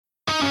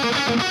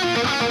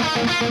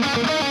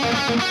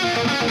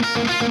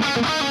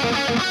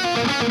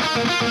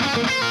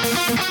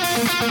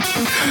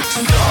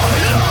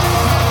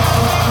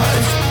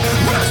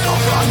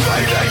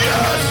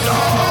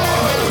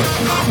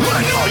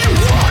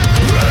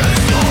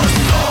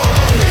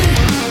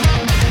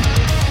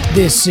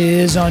This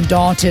is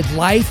Undaunted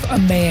Life, a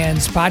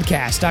Man's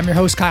Podcast. I'm your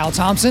host, Kyle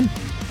Thompson.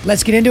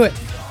 Let's get into it.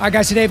 All right,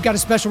 guys, today I've got a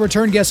special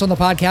return guest on the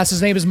podcast.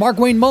 His name is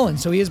Markwayne Mullin.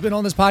 So he has been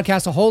on this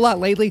podcast a whole lot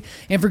lately,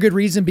 and for good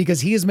reason,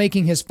 because he is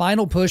making his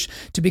final push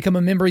to become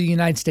a member of the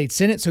United States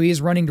Senate. So he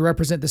is running to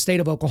represent the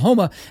state of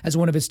Oklahoma as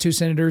one of his two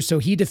senators. So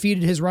he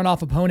defeated his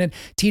runoff opponent,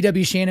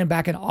 T.W. Shannon,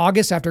 back in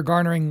August after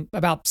garnering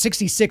about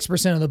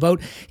 66% of the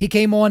vote. He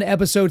came on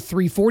episode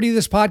 340 of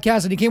this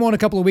podcast, and he came on a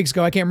couple of weeks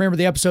ago. I can't remember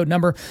the episode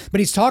number, but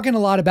he's talking a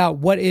lot about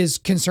what is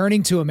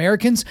concerning to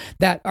Americans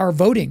that are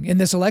voting in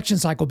this election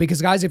cycle. Because,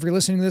 guys, if you're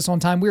listening to this on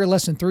time, we are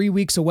less than 3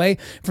 weeks away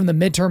from the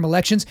midterm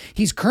elections.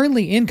 He's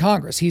currently in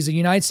Congress. He's a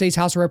United States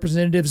House of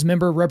Representatives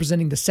member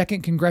representing the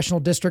 2nd Congressional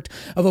District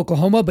of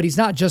Oklahoma, but he's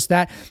not just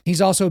that. He's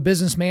also a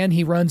businessman.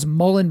 He runs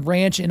Mullin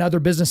Ranch and other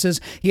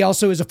businesses. He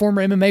also is a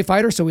former MMA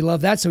fighter, so we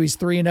love that. So he's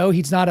 3-0.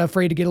 He's not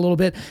afraid to get a little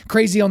bit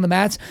crazy on the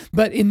mats.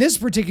 But in this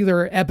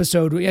particular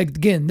episode,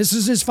 again, this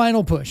is his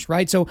final push,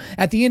 right? So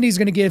at the end, he's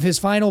going to give his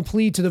final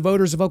plea to the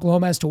voters of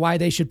Oklahoma as to why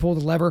they should pull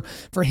the lever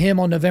for him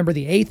on November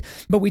the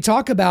 8th. But we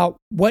talk about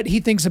what he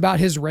thinks about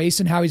his race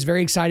and how he's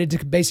very excited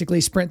to basically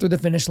sprint through the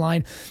finish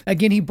line.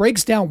 Again, he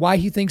breaks down why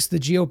he thinks the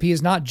GOP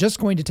is not just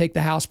going to take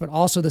the House, but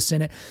also the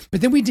Senate.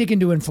 But then we dig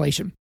into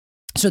inflation.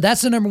 So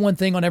that's the number one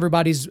thing on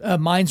everybody's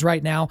minds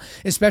right now,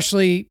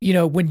 especially,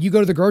 when you go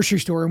to the grocery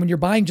store and when you're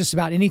buying just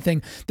about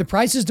anything, the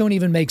prices don't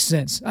even make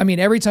sense. I mean,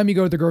 every time you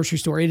go to the grocery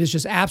store, it is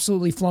just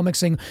absolutely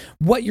flummoxing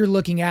what you're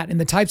looking at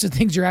and the types of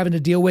things you're having to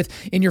deal with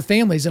in your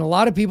families. And a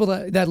lot of people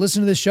that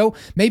listen to this show,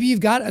 maybe you've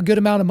got a good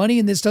amount of money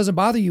and this doesn't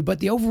bother you, but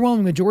the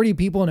overwhelming majority of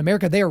people in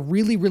America, they are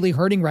really, really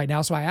hurting right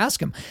now. So I ask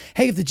them,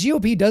 hey, if the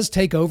GOP does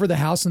take over the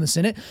House and the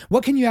Senate,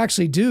 what can you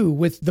actually do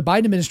with the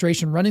Biden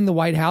administration running the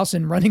White House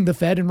and running the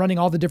Fed and running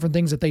all the different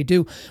things that they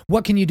do?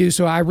 What can you do?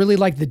 So I really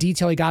like the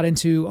detail he got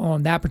into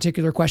on that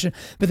particular question.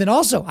 But then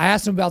also I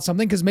asked him about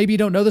something, because maybe you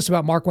don't know this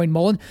about Markwayne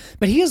Mullin,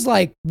 but he is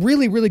like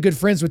really, really good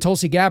friends with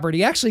Tulsi Gabbard.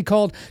 He actually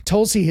called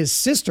Tulsi his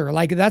sister.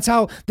 Like, that's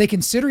how they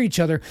consider each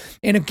other.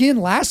 And again,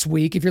 last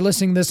week, if you're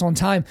listening to this on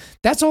time,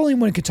 that's all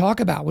anyone could talk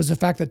about was the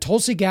fact that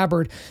Tulsi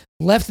Gabbard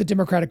left the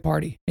Democratic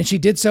Party. And she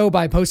did so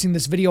by posting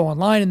this video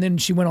online. And then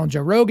she went on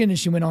Joe Rogan and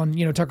she went on,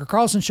 Tucker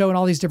Carlson show and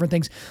all these different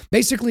things,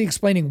 basically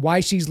explaining why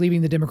she's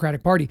leaving the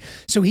Democratic Party.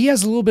 So he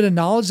has a little bit of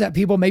knowledge that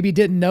people maybe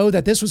didn't know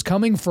that this was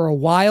coming for a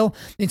while.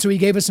 And so he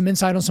gave us some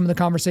insight on some of the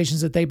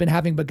conversations that they've been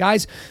having. But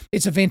guys,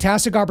 it's a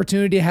fantastic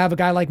opportunity to have a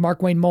guy like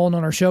Markwayne Mullin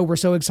on our show. We're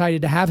so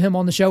excited to have him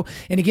on the show.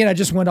 And again, I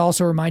just want to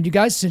also remind you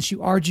guys, since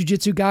you are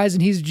jiu-jitsu guys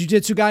and he's a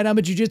jiu-jitsu guy and I'm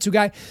a jiu-jitsu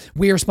guy,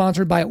 we are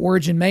sponsored by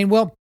Origin Maine.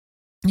 Well,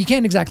 you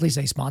can't exactly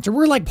say sponsor.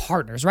 We're like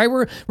partners, right?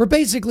 We're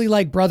basically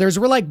like brothers.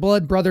 We're like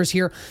blood brothers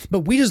here,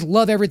 but we just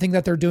love everything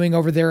that they're doing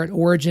over there at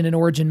Origin and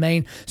Origin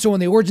Maine. So on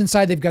the Origin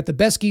side, they've got the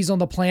best skis on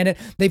the planet.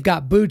 They've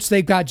got boots,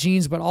 they've got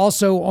jeans, but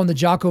also on the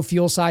Jocko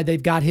Fuel side,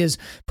 they've got his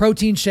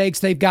protein shakes.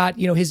 They've got,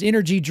 his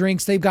energy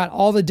drinks. They've got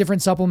all the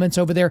different supplements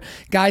over there.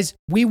 Guys,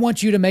 we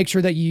want you to make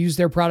sure that you use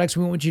their products.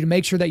 We want you to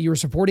make sure that you are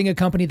supporting a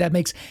company that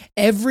makes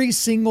every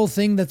single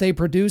thing that they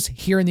produce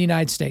here in the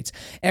United States.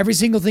 Every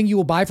single thing you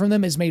will buy from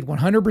them is made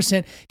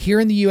 100% here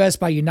in the U.S.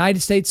 by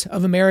United States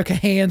of America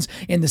hands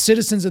and the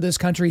citizens of this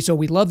country. So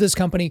we love this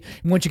company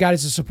and want you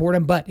guys to support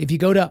them. But if you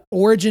go to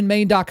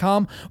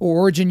originmaine.com or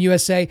Origin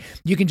USA,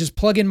 you can just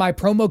plug in my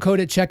promo code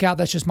at checkout.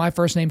 That's just my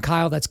first name,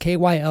 Kyle. That's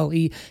Kyle,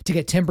 to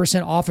get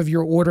 10% off of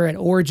your order at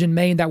Origin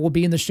Maine. That will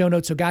be in the show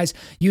notes. So guys,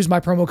 use my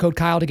promo code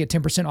Kyle to get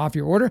 10% off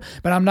your order.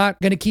 But I'm not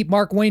going to keep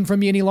Markwayne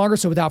from you any longer.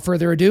 So without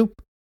further ado,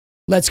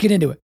 let's get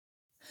into it.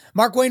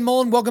 Markwayne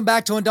Mullin, welcome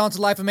back to Undaunted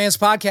Life, a Man's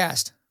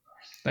Podcast.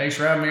 Thanks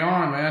for having me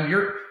on, man.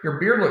 Your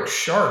beard looks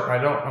sharp.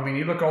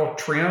 You look all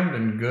trimmed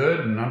and good,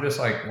 and I'm just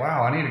like,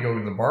 wow, I need to go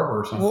to the barber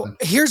or something. Well,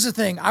 here's the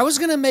thing. I was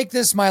going to make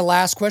this my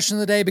last question of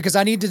the day because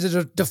I need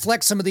to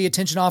deflect some of the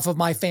attention off of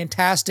my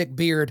fantastic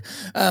beard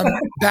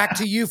back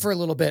to you for a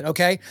little bit,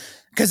 okay?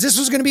 Because this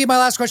was going to be my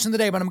last question of the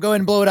day, but I'm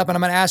going to blow it up, and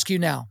I'm going to ask you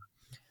now.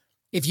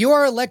 If you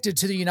are elected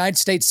to the United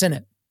States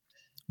Senate,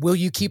 will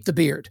you keep the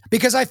beard?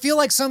 Because I feel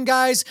like some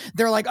guys,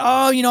 they're like,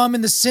 oh, I'm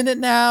in the Senate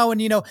now.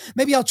 And,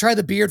 maybe I'll try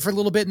the beard for a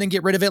little bit and then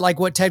get rid of it like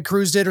what Ted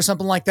Cruz did or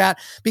something like that.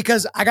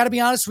 Because I got to be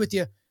honest with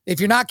you,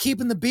 if you're not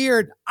keeping the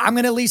beard, I'm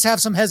going to at least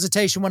have some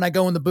hesitation when I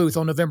go in the booth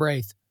on November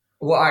 8th.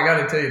 Well, I got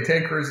to tell you,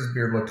 Ted Cruz's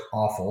beard looked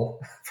awful.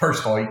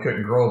 First of all, he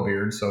couldn't grow a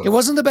beard. So it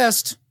wasn't the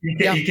best. You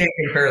can't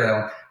compare that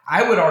one.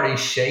 I would already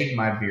shave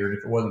my beard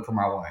if it wasn't for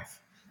my wife.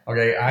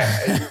 Okay,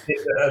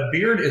 a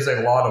beard is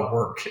a lot of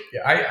work.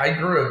 I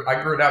grew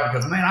it out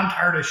because, man, I'm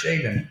tired of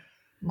shaving.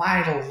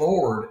 My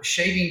Lord,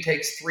 shaving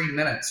takes 3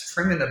 minutes.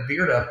 Trimming the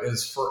beard up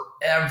is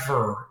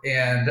forever.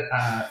 And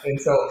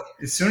so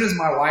as soon as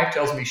my wife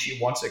tells me she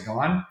wants it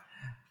gone,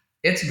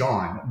 it's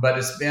gone. But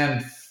it's been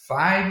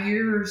 5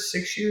 years,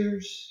 6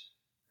 years.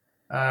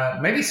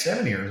 maybe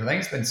 7 years. I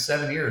think it's been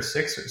 7 years,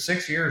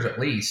 6 years at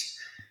least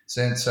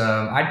since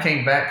I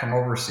came back from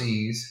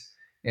overseas,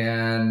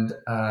 and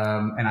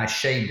I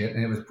shaved it,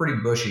 and it was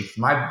pretty bushy.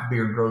 My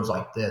beard grows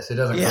like this. It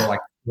doesn't grow like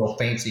real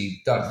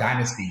fancy Duck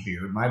Dynasty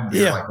beard. My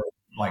beard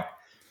like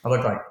I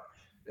look like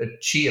a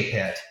chia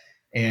pet,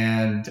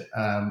 and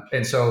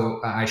so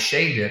I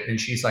shaved it, and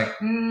she's like,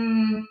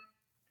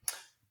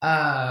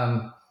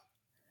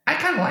 I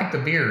kind of like the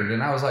beard,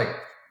 and I was like,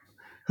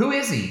 who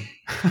is he?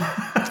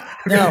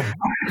 No.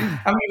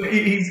 I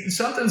mean,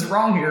 something's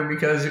wrong here,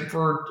 because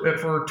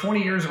for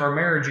 20 years of our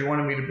marriage, you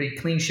wanted me to be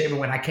clean shaven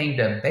when I came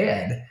to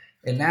bed,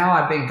 and now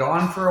I've been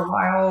gone for a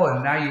while,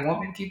 and now you want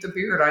me to keep the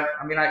beard.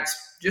 I mean,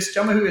 just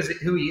tell me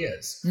who he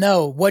is.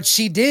 No, what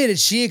she did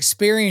is she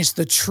experienced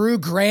the true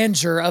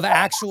grandeur of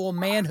actual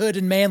manhood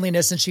and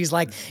manliness. And she's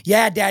like,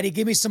 yeah, daddy,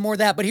 give me some more of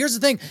that. But here's the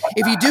thing.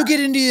 If you do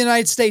get into the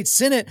United States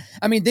Senate,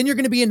 I mean, then you're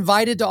going to be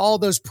invited to all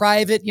those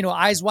private,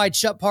 eyes wide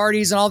shut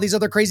parties and all these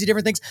other crazy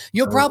different things.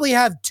 You'll probably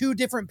have two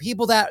different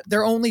people that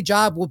their only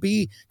job will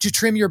be to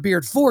trim your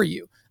beard for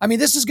you. I mean,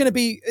 this is going to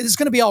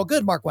be all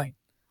good, Mark Wayne.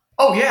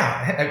 Oh,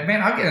 yeah.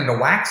 Man, I'll get into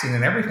waxing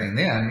and everything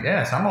then.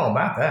 Yes, I'm all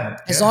about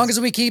that. As long as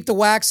we keep the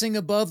waxing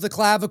above the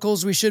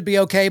clavicles, we should be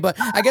okay. But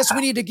I guess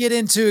we need to get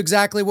into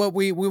exactly what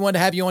we want to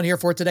have you on here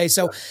for today.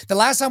 So the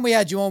last time we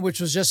had you on, which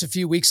was just a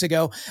few weeks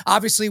ago,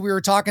 obviously we were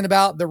talking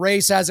about the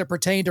race as it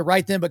pertained to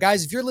right then. But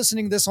guys, if you're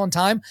listening to this on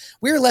time,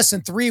 we're less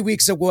than 3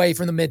 weeks away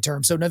from the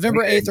midterm. So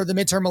November 8th are the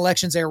midterm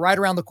elections. They are right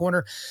around the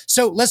corner.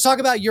 So let's talk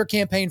about your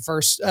campaign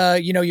first.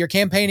 You're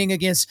campaigning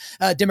against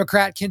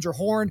Democrat Kendra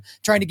Horn,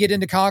 trying to get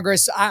into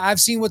Congress. I've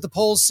seen what the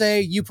polls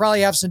say. You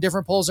probably have some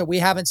different polls that we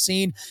haven't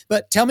seen,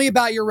 but tell me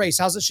about your race.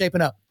 How's it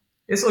shaping up?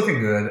 It's looking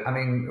good. I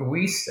mean,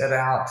 we set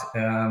out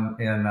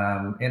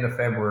in end of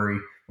February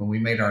when we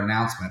made our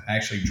announcement,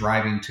 actually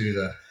driving to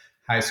the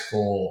high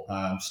school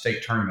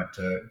state tournament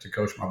to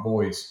coach my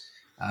boys.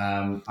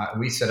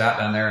 We set out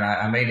down there, and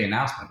I made the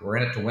announcement. We're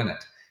in it to win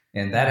it.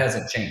 And that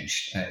hasn't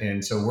changed.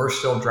 And so we're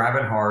still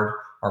driving hard.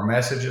 Our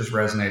message has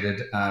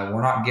resonated.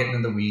 We're not getting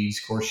in the weeds.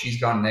 Of course,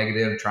 she's gone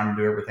negative, trying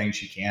to do everything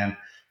she can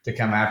to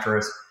come after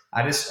us.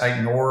 I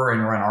ignore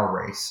and run our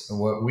race.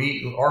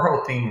 Our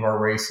whole theme of our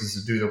race is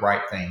to do the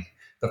right thing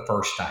the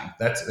first time.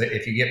 That's,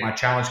 if you get my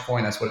challenge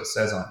coin, that's what it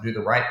says on it. Do the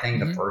right thing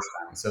the first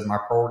time. It says my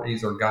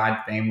priorities are God,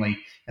 family,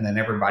 and then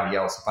everybody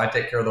else. If I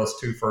take care of those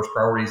two first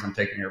priorities, I'm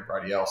taking care of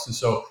everybody else. And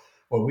so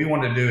what we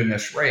want to do in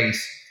this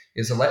race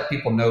is to let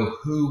people know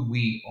who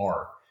we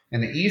are. In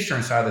the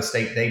eastern side of the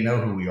state, they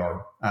know who we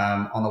are.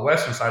 On the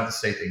western side of the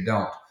state, they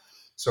don't.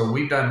 So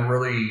we've done a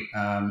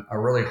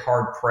really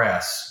hard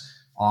press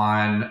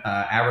on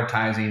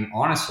advertising,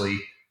 honestly,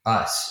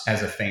 us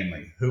as a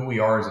family, who we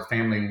are as a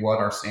family, what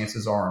our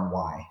stances are, and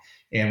why.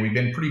 And we've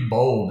been pretty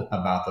bold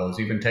about those,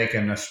 even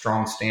taking a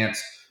strong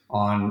stance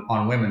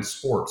on women's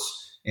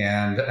sports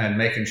and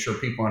making sure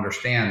people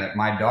understand that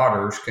my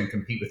daughters can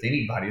compete with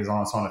anybody as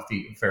long as it's on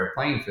a fair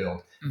playing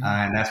field.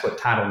 And that's what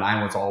Title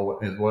IX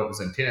what it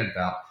was intended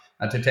about,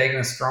 to taking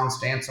a strong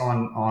stance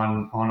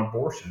on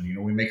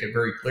abortion. We make it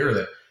very clear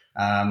that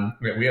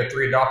we have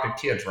 3 adopted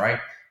kids, right?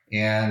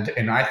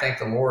 And I thank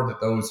the Lord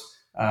that those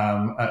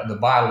the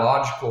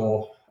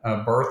biological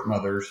birth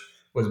mothers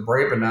was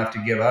brave enough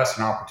to give us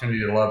an opportunity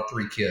to love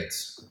 3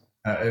 kids,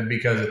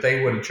 because if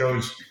they would have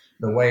chose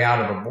the way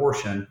out of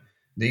abortion,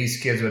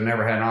 these kids would have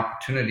never had an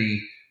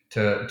opportunity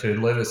to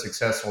live a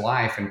successful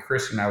life, and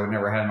Chris and I would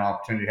never had an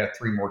opportunity to have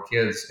 3 more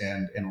kids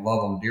and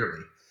love them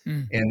dearly.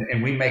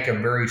 And we make a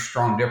very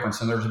strong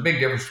difference, and there's a big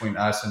difference between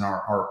us and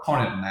our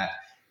opponent in that.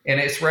 And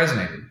it's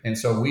resonated. And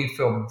so we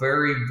feel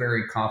very,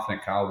 very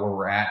confident, Kyle, where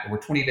we're at. We're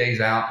 20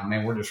 days out, and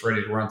man, we're just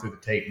ready to run through the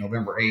tape.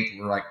 November 8th,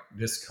 we're like,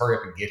 just hurry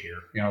up and get here.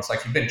 It's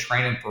like you've been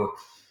training for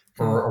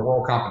a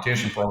world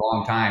competition for a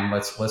long time.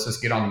 Let's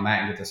just get on the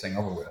mat and get this thing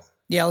over with.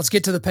 Yeah, let's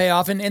get to the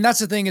payoff. And that's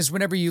the thing is,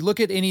 whenever you look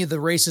at any of the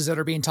races that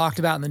are being talked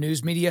about in the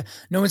news media,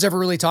 no one's ever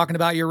really talking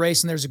about your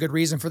race, and there's a good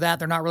reason for that.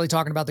 They're not really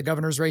talking about the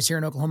governor's race here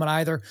in Oklahoma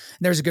either, and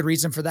there's a good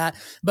reason for that.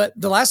 But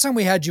the last time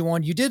we had you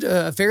on, you did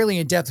a fairly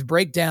in-depth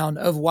breakdown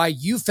of why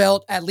you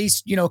felt, at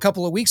least,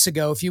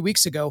 a few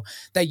weeks ago,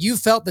 that you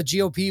felt the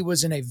GOP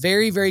was in a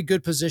very, very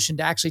good position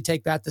to actually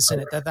take back the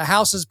Senate, that the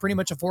House is pretty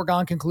much a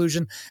foregone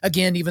conclusion.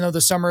 Again, even though the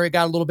summer it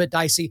got a little bit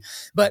dicey,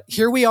 but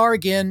here we are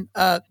again.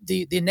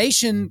 The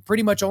nation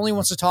pretty much only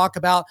wants to talk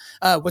about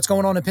what's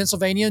going on in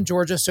Pennsylvania and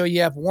Georgia. So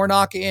you have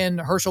Warnock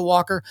and Herschel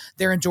Walker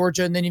there in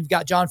Georgia, and then you've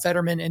got John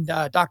Fetterman and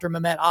Dr.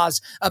 Mehmet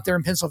Oz up there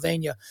in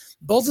Pennsylvania.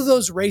 Both of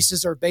those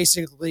races are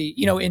basically,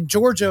 in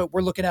Georgia,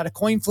 we're looking at a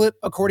coin flip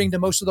according to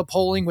most of the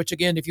polling, which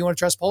again, if you want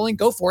to trust polling,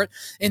 go for it.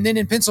 And then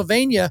in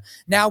Pennsylvania,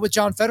 now with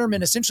John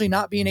Fetterman essentially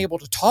not being able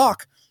to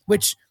talk,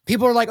 which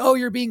people are like, oh,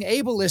 you're being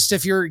ableist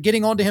if you're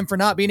getting onto him for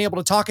not being able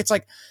to talk. It's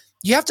like,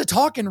 you have to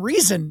talk and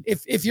reason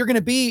if you're going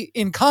to be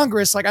in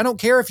Congress. Like, I don't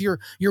care if you're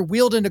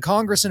wheeled into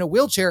Congress in a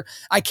wheelchair.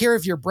 I care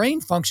if your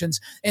brain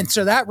functions. And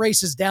so that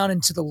race is down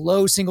into the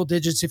low single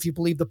digits, if you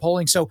believe the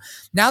polling. So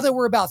now that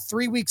we're about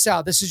 3 weeks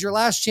out, this is your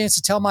last chance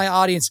to tell my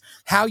audience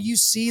how you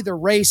see the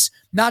race,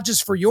 not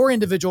just for your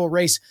individual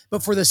race,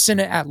 but for the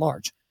Senate at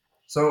large.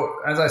 So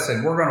as I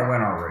said, we're going to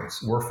win our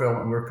race. We feel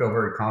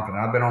very confident.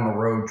 I've been on the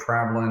road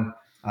traveling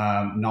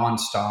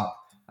nonstop.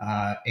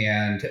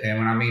 And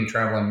when I mean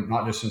traveling,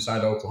 not just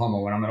inside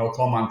Oklahoma. When I'm in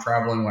Oklahoma, I'm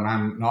traveling. When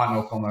I'm not in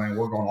Oklahoma, I mean,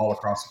 we're going all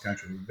across the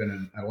country. We've been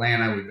in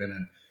Atlanta. We've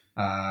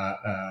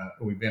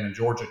been in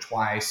Georgia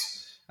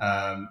twice.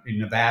 In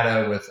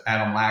Nevada with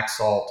Adam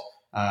Laxalt.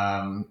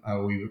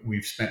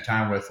 We've spent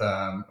time with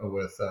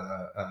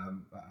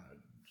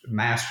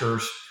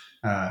Masters.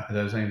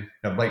 His name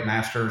Blake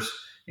Masters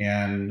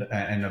in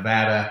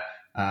Nevada.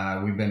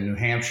 We've been in New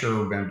Hampshire.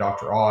 We've been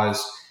Dr.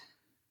 Oz.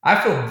 I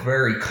feel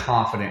very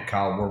confident,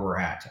 Kyle, where we're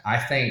at. I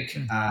think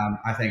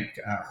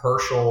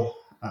Herschel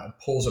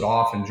pulls it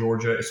off in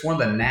Georgia. It's one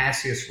of the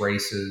nastiest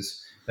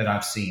races that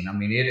I've seen. I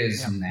mean, it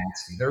is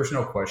nasty. There's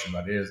no question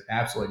about it. It is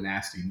absolutely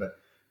nasty. But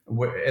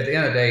at the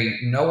end of the day,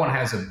 no one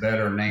has a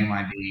better name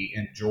ID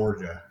in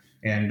Georgia.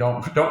 And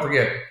don't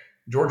forget,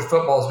 Georgia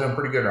football is doing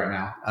pretty good right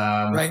now.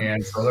 Right.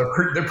 And so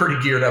they're pretty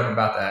geared up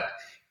about that.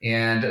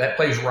 And that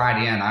plays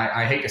right in.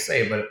 I hate to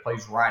say it, but it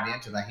plays right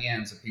into the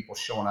hands of people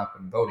showing up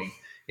and voting.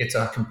 It's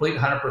a complete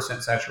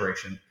 100%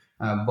 saturation.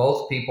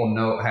 Both people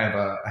have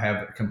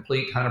a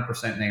complete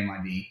 100% name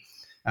ID.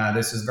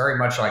 This is very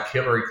much like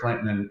Hillary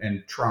Clinton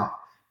and Trump.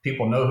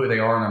 People know who they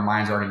are and their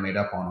mind's already made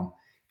up on them.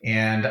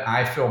 And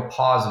I feel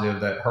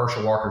positive that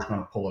Herschel Walker is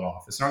going to pull it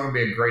off. It's not going to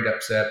be a great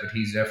upset, but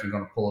he's definitely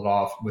going to pull it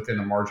off within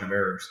the margin of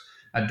errors.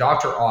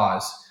 Dr.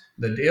 Oz,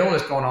 the deal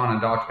that's going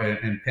on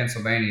in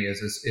Pennsylvania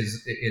is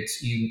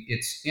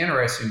it's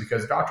interesting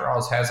because Dr.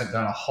 Oz hasn't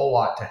done a whole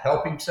lot to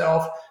help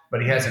himself,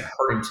 but he hasn't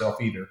hurt himself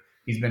either.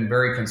 He's been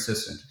very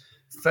consistent.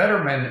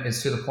 Fetterman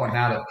is to the point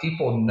now that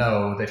people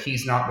know that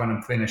he's not going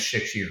to finish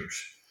 6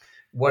 years.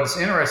 What's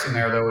interesting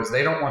there, though, is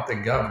they don't want the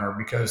governor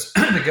because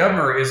the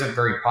governor isn't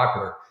very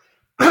popular.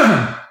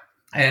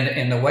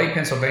 And the way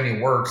Pennsylvania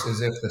works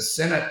is if the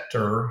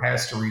senator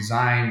has to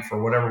resign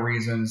for whatever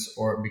reasons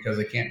or because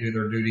they can't do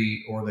their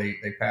duty or they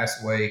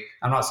pass away.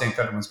 I'm not saying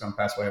Fetterman's going to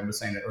pass away. I'm just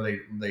saying that or they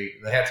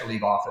have to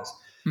leave office.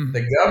 Mm-hmm.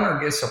 The governor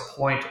gets to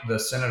appoint the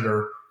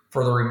senator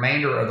for the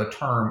remainder of the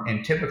term.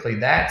 And typically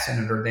that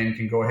senator then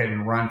can go ahead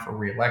and run for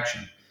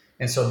reelection.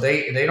 And so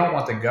they don't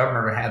want the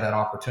governor to have that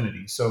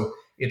opportunity. So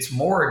it's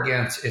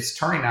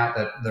turning out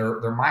that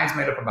their mind's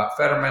made up about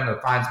Fetterman, their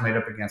mind's made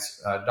up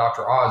against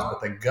Dr. Oz, but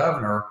the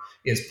governor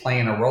is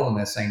playing a role in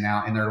this thing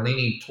now, and they're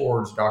leaning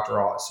towards Dr.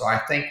 Oz. So I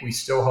think we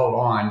still hold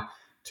on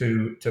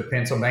to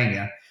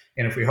Pennsylvania.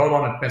 And if we hold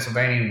on to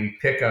Pennsylvania and we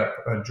pick up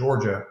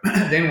Georgia,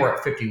 then we're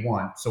at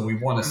 51. So we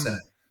won the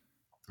Senate.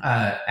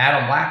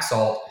 Adam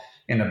Laxalt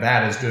in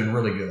Nevada is doing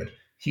really good.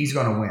 He's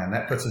going to win.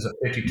 That puts us at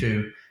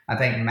 52. I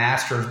think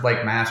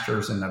Blake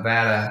Masters in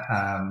Nevada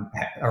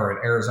or in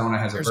Arizona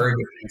has a very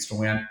good chance to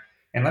win.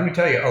 And let me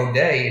tell you,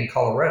 O'Day in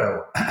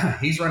Colorado,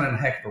 he's running a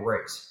heck of a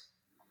race.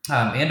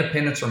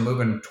 Independents are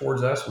moving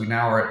towards us.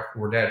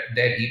 We're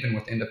dead even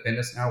with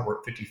independents now. We're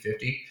at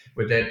 50-50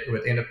 with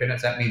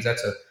independents. That means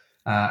that's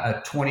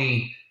a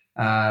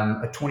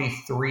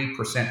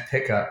 23%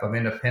 pickup of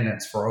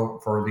independents for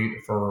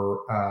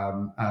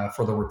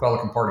the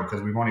Republican Party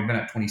because we've only been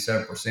at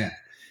 27%.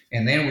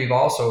 And then we've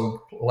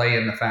also laid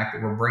in the fact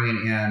that we're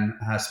bringing in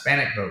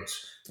Hispanic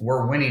votes.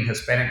 We're winning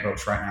Hispanic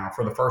votes right now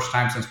for the first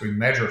time since we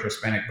measured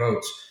Hispanic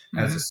votes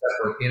as a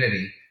separate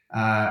entity.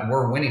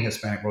 We're winning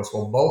Hispanic votes.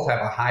 We'll both have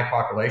a high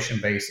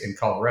population base in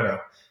Colorado.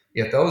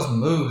 If those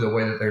move the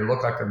way that they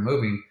look like they're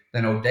moving,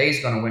 then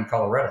O'Day's going to win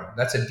Colorado.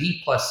 That's a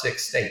D+6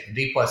 state. A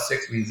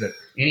D+6 means that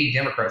any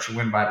Democrat should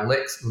win by at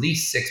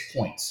least 6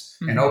 points.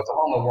 In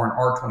Oklahoma, we're in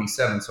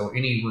R27, so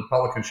any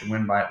Republican should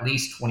win by at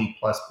least 20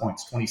 plus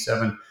points.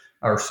 27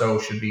 or so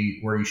should be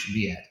where you should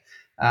be at.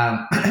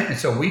 And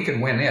so we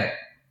could win it.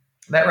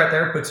 That right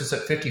there puts us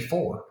at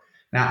 54.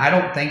 Now, I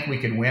don't think we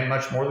could win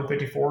much more than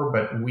 54,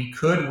 but we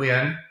could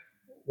win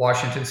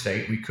Washington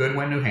State. We could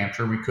win New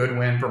Hampshire. We could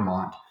win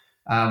Vermont.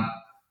 I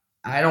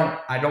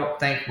don't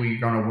think we're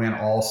going to win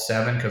all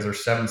 7 because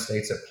there's 7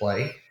 states at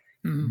play.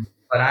 Mm-hmm.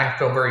 But I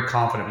feel very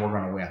confident we're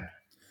going to win.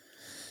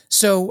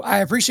 So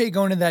I appreciate you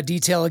going into that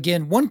detail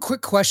again. One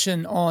quick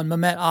question on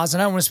Mehmet Oz,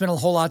 and I don't want to spend a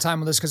whole lot of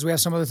time on this because we have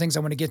some other things I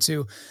want to get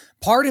to.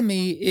 Part of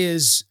me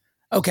is,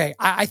 okay,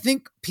 I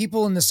think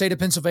people in the state of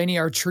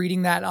Pennsylvania are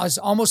treating that as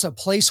almost a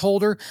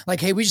placeholder. Like,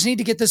 hey, we just need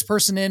to get this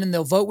person in and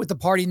they'll vote with the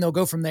party and they'll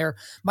go from there.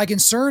 My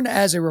concern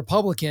as a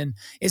Republican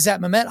is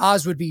that Mehmet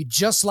Oz would be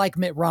just like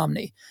Mitt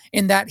Romney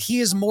in that he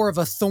is more of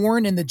a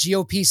thorn in the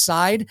GOP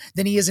side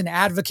than he is an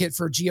advocate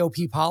for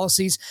GOP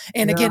policies.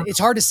 And again, it's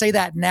hard to say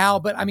that now,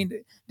 but I mean,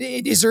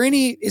 is there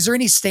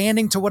any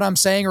standing to what I'm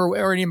saying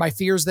or any of my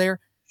fears there?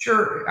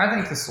 Sure, I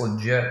think it's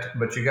legit,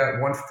 but you got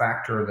one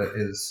factor that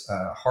is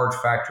a hard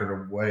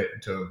factor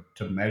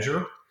to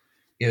measure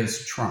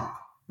is Trump.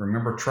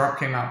 Remember, Trump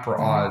came out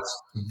for Oz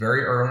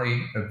very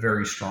early,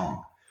 very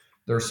strong.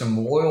 There's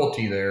some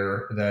loyalty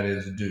there that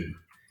is due,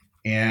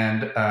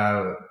 and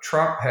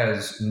Trump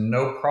has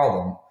no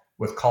problem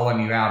with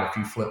calling you out if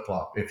you flip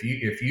flop, if you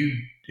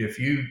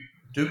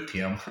duped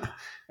him,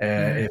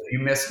 if you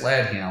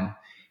misled him.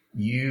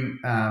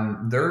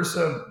 there's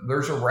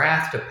a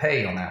wrath to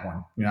pay on that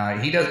one.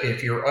 He does.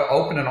 If you're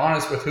open and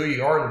honest with who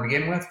you are to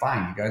begin with,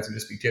 fine, you guys will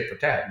just be tit for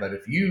tat. But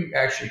if you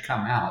actually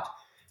come out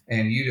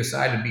and you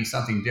decide to be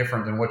something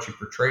different than what you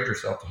portrayed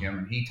yourself to him,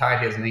 and he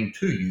tied his name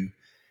to you,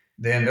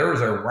 then there is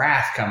a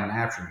wrath coming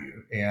after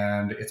you,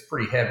 and it's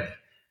pretty heavy.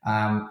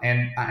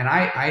 And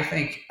I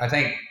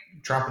think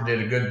Trump did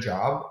a good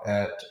job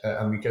at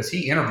because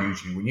he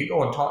interviews you when you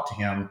go and talk to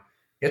him.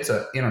 It's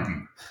an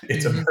interview.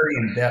 It's a very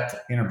in-depth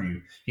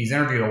interview. He's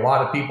interviewed a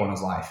lot of people in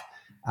his life.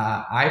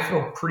 I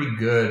feel pretty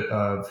good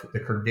of the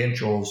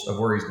credentials of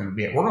where he's going to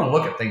be at. We're going to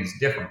look at things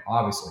different,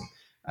 obviously,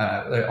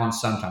 on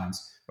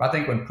sometimes. But I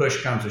think when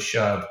push comes to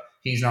shove,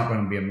 he's not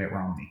going to be a Mitt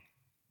Romney.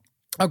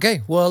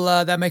 Okay,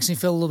 well, that makes me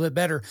feel a little bit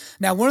better.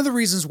 Now, one of the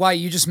reasons why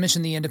you just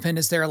mentioned the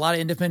independents there, a lot of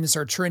independents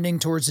are trending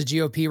towards the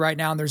GOP right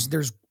now, and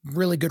there's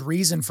really good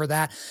reason for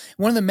that.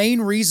 One of the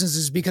main reasons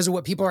is because of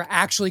what people are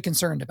actually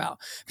concerned about.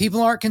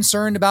 People aren't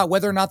concerned about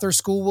whether or not their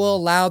school will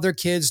allow their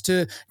kids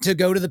to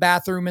go to the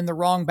bathroom in the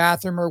wrong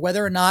bathroom, or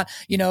whether or not,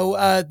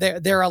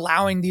 they're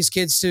allowing these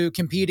kids to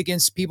compete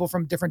against people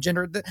from different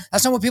gender.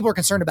 That's not what people are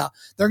concerned about.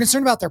 They're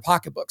concerned about their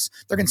pocketbooks.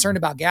 They're concerned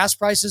about gas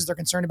prices. They're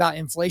concerned about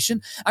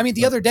inflation. I mean,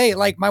 the other day,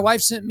 like my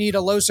wife sent me to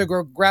Lowe's to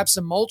go grab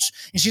some mulch,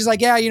 and she's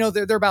like, yeah,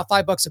 they're about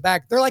 $5 a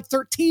bag. They're like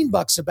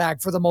 $13 a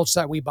bag for the mulch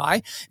that we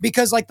buy,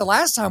 because like the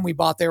last time we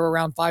bought, they were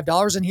around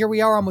 $5, and here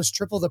we are almost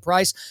triple the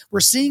price. We're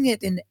seeing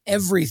it in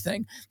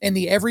everything, and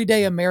the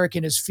everyday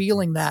American is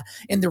feeling that.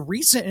 In the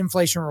recent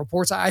inflation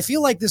reports, I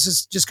feel like this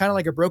is just kind of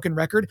like a broken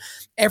record.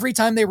 Every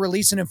time they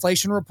release an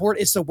inflation report,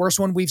 it's the worst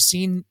one we've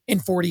seen in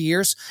 40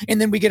 years,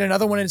 and then we get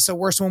another one and it's the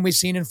worst one we've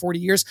seen in 40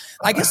 years.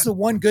 I guess the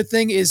one good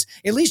thing is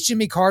at least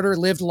Jimmy Carter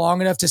lived long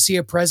enough to see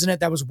a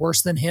president that was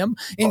worse than him,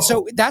 and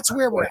so that's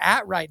where we're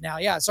at right now.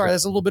 Yeah, sorry,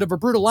 that's a little bit of a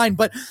brutal line,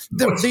 but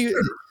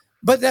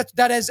but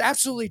that is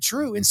absolutely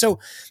true. And so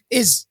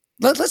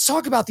let's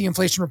talk about the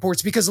inflation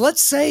reports, because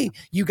let's say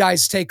you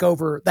guys take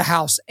over the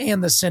House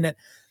and the Senate.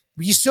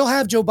 You still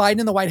have Joe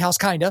Biden in the White House,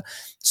 kind of.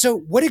 So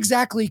what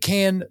exactly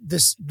can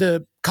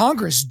the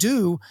Congress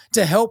do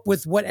to help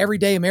with what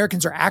everyday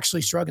Americans are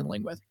actually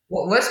struggling with?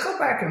 Well, let's go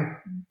back and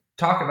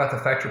talk about the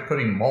fact you're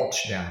putting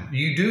mulch down.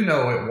 You do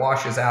know it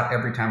washes out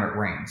every time it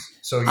rains.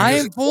 So I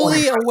am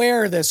fully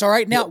aware of this. All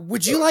right. Now,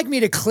 would you like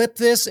me to clip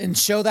this and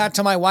show that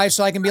to my wife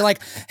so I can be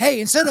like, hey,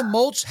 instead of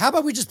mulch, how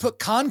about we just put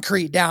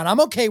concrete down? I'm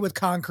okay with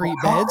concrete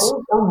beds.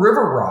 Or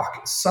river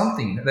rock,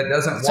 something that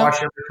doesn't wash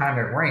every time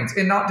it rains.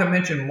 And not to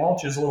mention,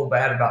 mulch is a little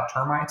bad about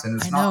termites, and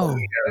it's not that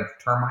we have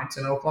termites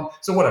in Oklahoma.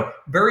 So what a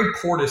very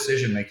poor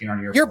decision making on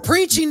your part. You're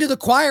preaching to the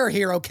choir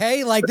here,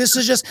 okay? Like, this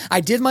is just,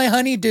 I did my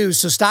honeydew,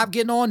 so stop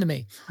getting on to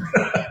me.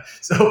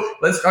 So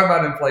let's talk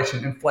about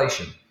inflation.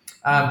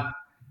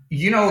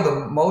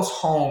 The most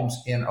homes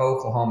in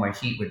Oklahoma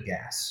heat with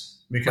gas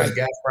because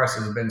gas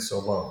prices have been so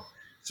low.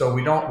 So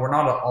we're not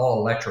an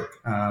all electric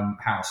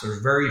house.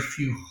 There's very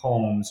few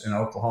homes in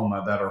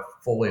Oklahoma that are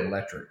fully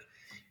electric.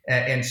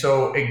 And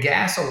so a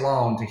gas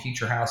alone to heat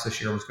your house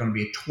this year was going to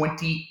be a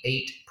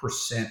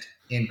 28%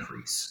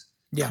 increase.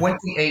 Yeah.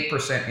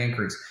 28%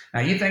 increase.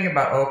 Now you think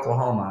about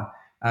Oklahoma,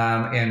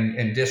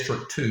 in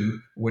District 2,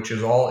 which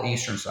is all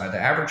eastern side, the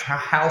average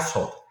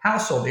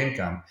household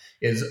income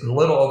is a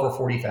little over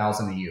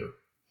 $40,000 a year.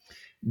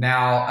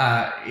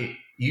 Now,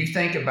 you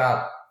think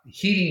about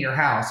heating your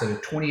house at a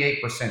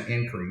 28%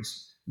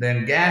 increase,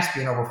 then gas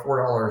being over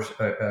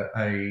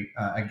 $4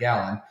 a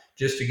gallon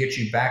just to get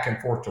you back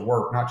and forth to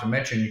work, not to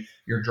mention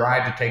your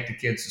drive to take the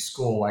kids to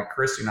school. Like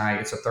Christy and I,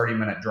 it's a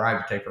 30-minute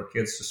drive to take our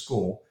kids to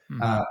school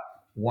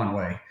one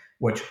way.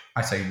 Which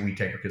I say we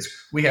take our kids.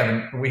 We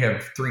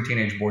have 3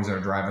 teenage boys that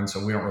are driving,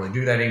 so we don't really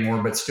do that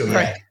anymore. But still,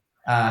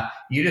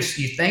 you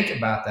think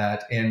about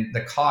that and the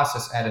cost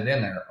that's added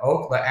in there.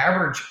 The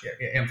average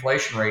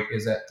inflation rate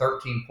is at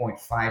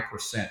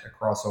 13.5%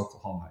 across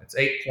Oklahoma. It's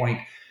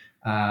 8.8,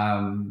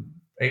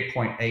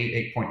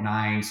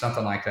 8.9,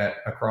 something like that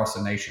across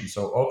the nation.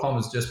 So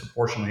Oklahoma is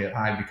disproportionately hit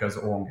high because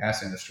of the oil and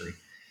gas industry.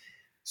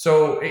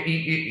 So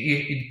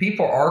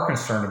people are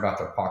concerned about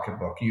their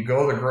pocketbook. You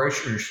go to the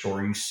grocery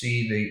store, you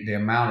see the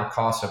amount of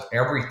cost of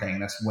everything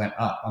that's went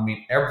up. I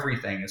mean,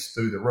 everything is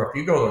through the roof.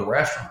 You go to a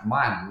restaurant,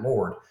 my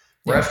Lord,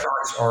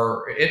 restaurants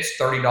it's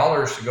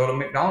 $30 to go to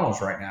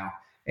McDonald's right now.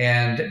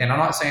 And I'm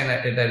not saying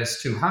that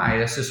it's too high.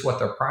 That's just what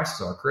their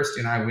prices are. Christy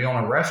and I, we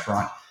own a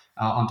restaurant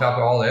on top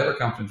of all the other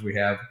companies we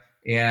have.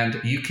 And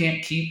you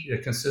can't keep a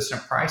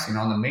consistent pricing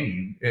on the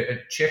menu.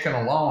 Chicken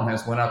alone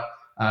has went up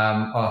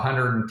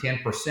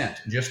 110%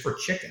 just for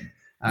chicken,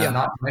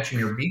 not to mention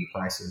your beef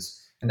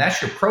prices, and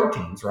that's your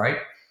proteins, right?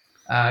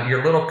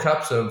 Your little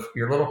cups of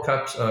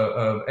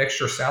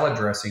extra salad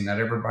dressing that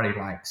everybody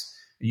likes.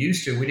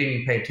 Used to, we didn't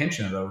even pay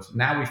attention to those.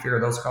 Now we figure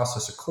those cost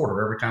us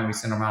 $0.25 every time we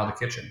send them out of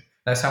the kitchen.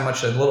 That's how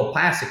much the little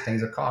plastic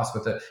things have cost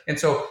with it. And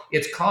so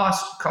it's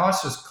cost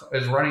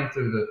is running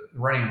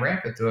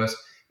rampant to us.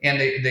 And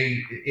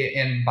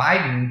and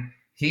Biden,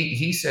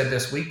 he said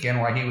this weekend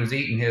while he was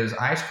eating his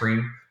ice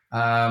cream,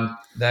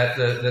 that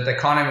the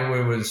economy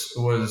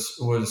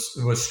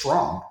was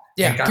strong.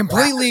 Yeah,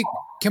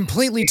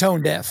 completely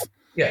tone deaf.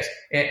 Yes.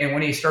 And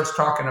when he starts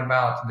talking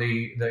about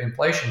the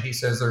inflation, he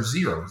says there's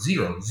zero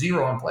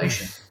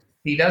inflation.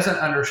 He doesn't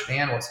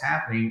understand what's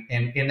happening,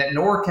 and that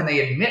nor can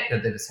they admit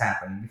that it's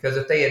happening. Because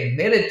if they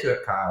admitted to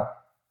it, Kyle,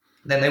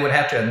 then they would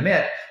have to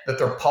admit that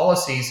their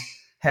policies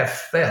have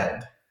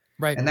failed.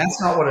 Right. And that's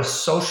not what a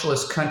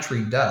socialist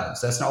country does.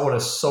 That's not what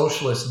a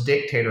socialist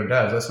dictator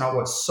does. That's not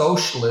what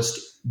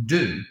socialists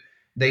do.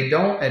 They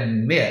don't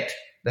admit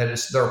that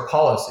it's their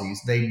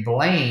policies. They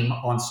blame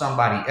on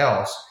somebody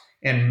else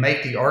and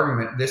make the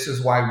argument, this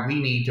is why we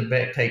need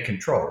to take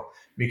control.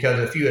 Because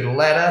if you had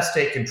let us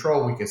take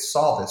control, we could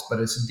solve this. But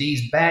it's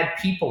these bad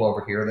people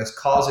over here that's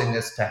causing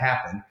this to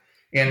happen.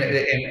 And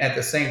at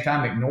the same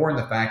time, ignoring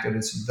the fact that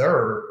it's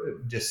their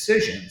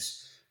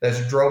decisions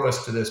that's drove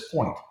us to this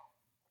point.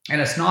 And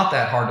it's not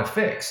that hard to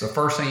fix. The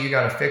first thing you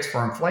got to fix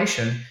for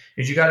inflation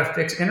is you got to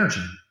fix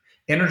energy.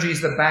 Energy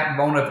is the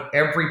backbone of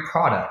every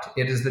product.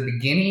 It is the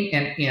beginning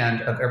and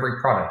end of every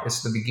product.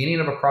 It's the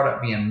beginning of a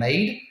product being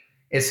made.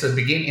 It's the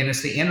beginning and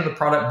it's the end of the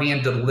product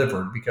being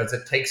delivered, because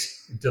it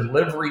takes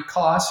delivery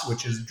costs,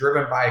 which is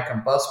driven by a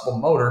combustible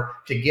motor,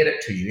 to get it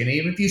to you. And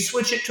even if you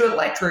switch it to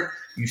electric,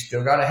 you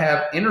still got to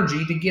have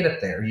energy to get it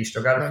there. You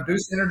still got to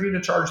produce energy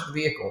to charge the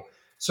vehicle.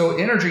 So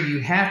energy, you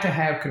have to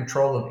have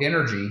control of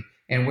energy.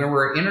 And when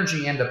we're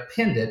energy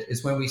independent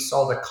is when we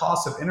saw the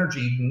cost of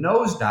energy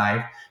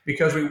nosedive,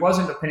 because we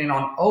wasn't depending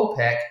on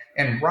OPEC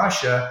and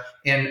Russia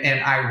and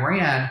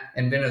Iran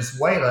and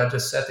Venezuela to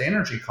set the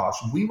energy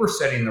cost. We were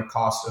setting the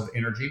cost of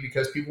energy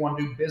because people want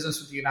to do business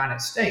with the United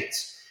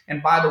States.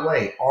 And by the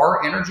way,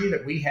 our energy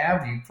that we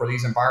have, for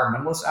these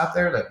environmentalists out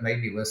there that may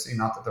be listening,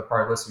 not that they're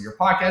probably listening to your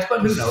podcast,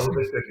 but who knows,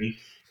 it could be.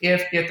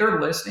 If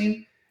they're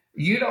listening,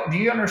 do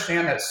you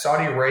understand that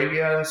Saudi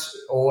Arabia's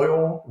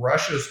oil,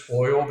 Russia's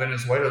oil,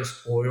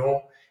 Venezuela's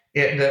oil,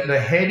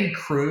 the heady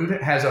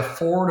crude has a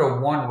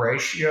 4-to-1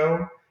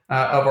 ratio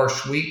of our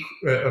sweet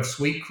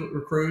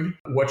crude,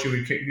 what you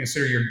would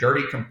consider your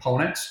dirty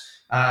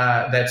components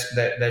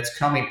that's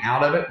coming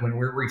out of it when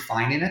we're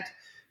refining it.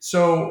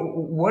 So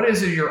what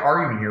is your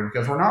argument here?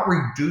 Because we're not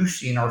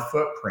reducing our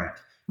footprint.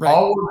 Right.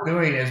 All we're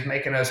doing is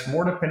making us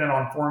more dependent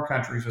on foreign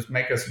countries, which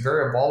make us a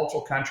very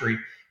volatile country.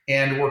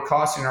 And we're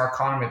costing our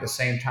economy at the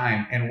same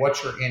time. And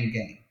what's your end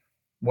game?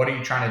 What are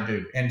you trying to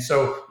do? And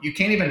so you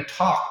can't even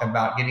talk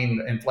about getting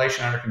the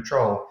inflation under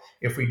control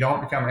if we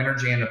don't become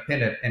energy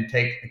independent and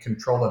take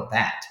control of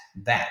that,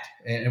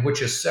 and which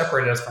has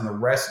separated us from the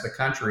rest of the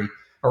country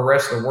or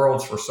rest of the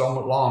world for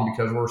so long,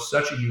 because we're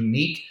such a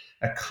unique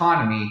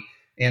economy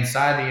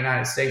inside the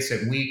United States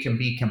that we can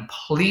be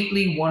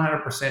completely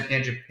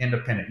 100%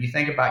 independent. You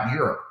think about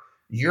Europe.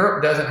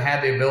 Europe doesn't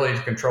have the ability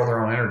to control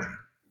their own energy.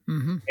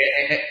 Mm-hmm.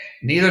 And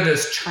neither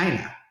does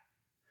China.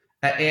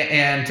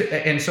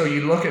 And so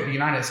you look at the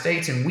United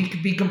States, and we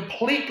could be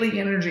completely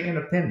energy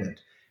independent,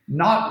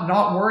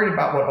 not worried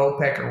about what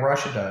OPEC or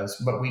Russia does,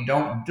 but we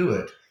don't do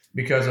it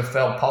because of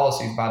failed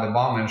policies by the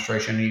Obama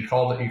administration. And you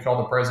call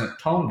the president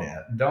tone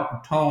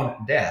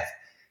deaf.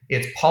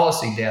 It's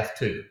policy deaf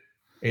too.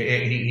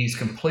 He's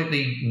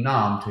completely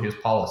numb to his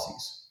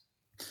policies.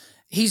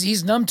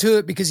 He's numb to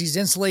it because he's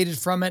insulated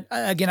from it.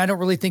 Again, I don't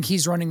really think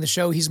he's running the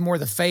show. He's more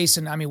the face.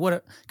 And I mean,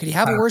 could he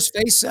have a worse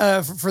face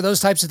for those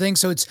types of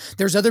things? So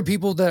there's other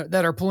people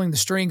that are pulling the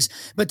strings.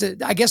 But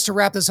I guess to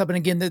wrap this up, and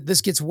again,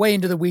 this gets way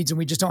into the weeds and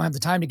we just don't have the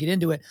time to get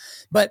into it.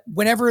 But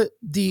whenever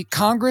the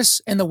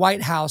Congress and the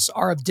White House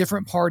are of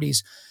different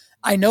parties,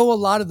 I know a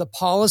lot of the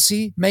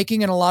policy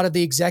making and a lot of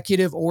the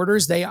executive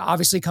orders, they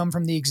obviously come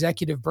from the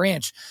executive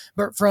branch,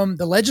 but from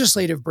the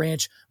legislative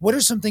branch, what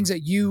are some things that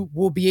you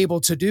will be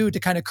able to do to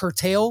kind of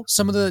curtail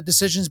some of the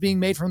decisions being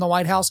made from the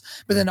White House,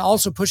 but then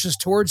also push us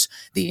towards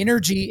the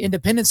energy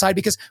independent side?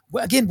 Because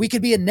again, we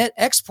could be a net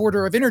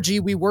exporter of energy.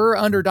 We were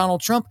under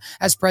Donald Trump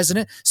as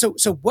president. So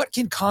what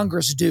can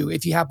Congress do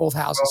if you have both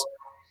houses?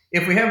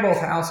 Well, if we have both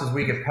houses,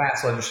 we could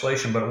pass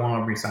legislation, but it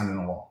won't be signed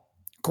into law.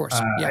 Of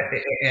course,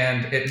 yeah.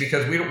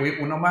 Because we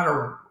no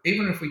matter,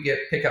 even if we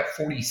pick up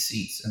 40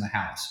 seats in the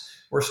House,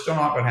 we're still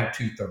not going to have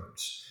 2/3.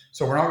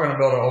 So we're not going to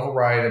be able to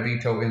override a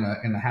veto in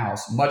the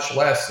House, much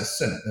less the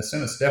Senate. The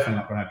Senate's definitely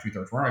not going to have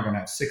 2/3. We're only going to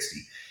have 60.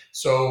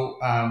 So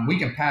we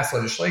can pass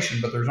legislation,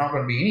 but there's not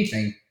going to be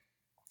anything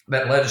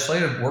that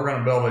legislative we're going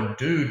to be able to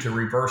do to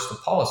reverse the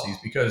policies,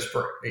 because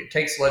it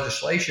takes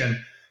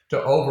legislation to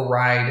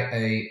override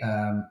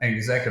an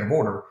executive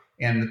order.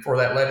 And for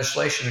that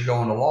legislation to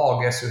go into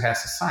law, guess who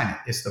has to sign it?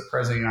 It's the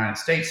President of the United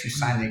States who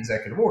signed the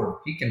executive order.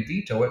 He can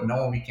veto it.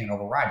 No one can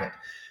override it.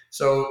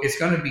 So it's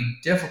going to be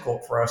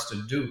difficult for us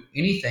to do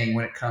anything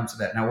when it comes to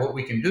that. Now, what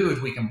we can do is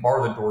we can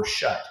bar the door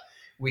shut.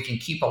 We can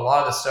keep a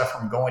lot of the stuff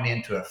from going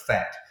into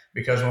effect,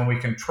 because when we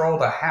control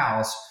the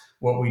House,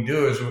 what we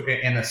do is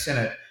in the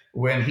Senate,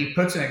 when he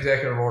puts an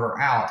executive order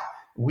out,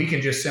 we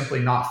can just simply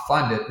not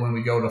fund it when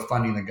we go to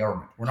funding the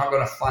government. We're not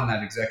going to fund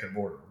that executive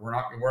order. We're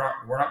not going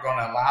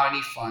to allow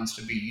any funds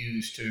to be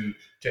used to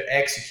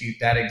execute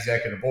that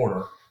executive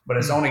order. But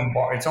it's only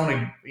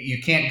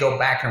you can't go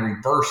back and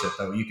reverse it,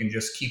 though. You can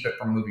just keep it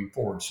from moving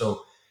forward.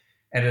 So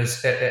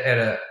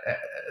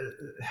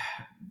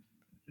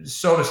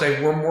so to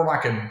say, we're more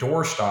like a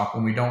doorstop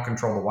when we don't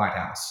control the White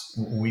House.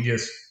 We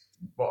just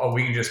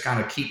kind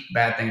of keep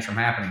bad things from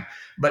happening.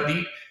 But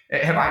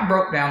have I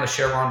broke down the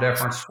Chevron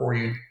deference for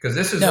you? Because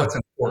this is what's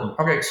important.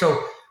 Okay,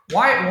 so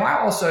why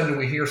all of a sudden do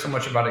we hear so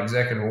much about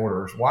executive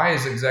orders? Why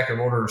is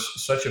executive orders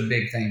such a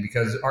big thing?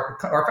 Because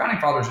our founding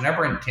fathers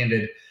never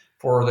intended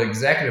for the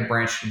executive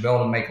branch to be able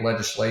to make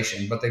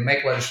legislation, but they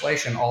make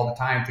legislation all the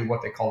time through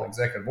what they call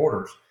executive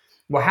orders.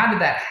 Well, how did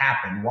that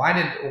happen? Why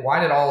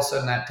did all of a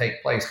sudden that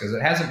take place? Because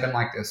it hasn't been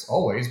like this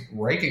always.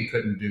 Reagan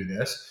couldn't do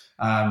this.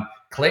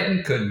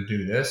 Clinton couldn't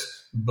do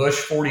this. Bush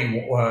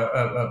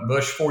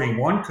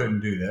 41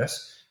 couldn't do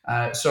this.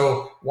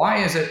 So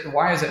why is it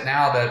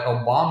now that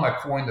Obama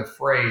coined the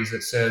phrase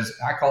that says,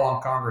 I call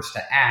on Congress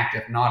to act,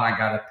 if not, I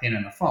got a pen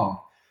and a phone?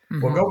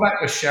 Mm-hmm. Well, go back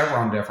to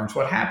Chevron deference.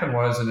 What happened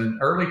was in the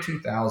early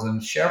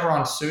 2000s,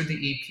 Chevron sued the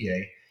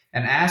EPA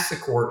and asked the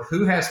court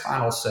who has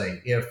final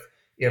say.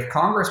 If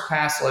Congress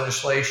passed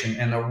legislation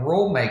and the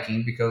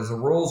rulemaking, because the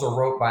rules are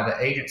wrote by the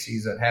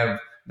agencies that have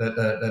that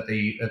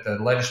the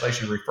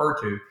legislation referred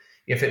to,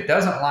 if it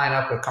doesn't line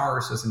up with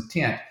Congress's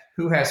intent,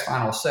 who has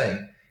final say?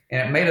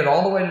 And it made it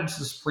all the way to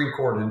the Supreme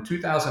Court. In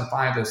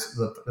 2005,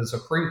 the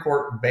Supreme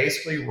Court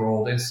basically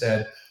ruled and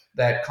said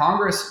that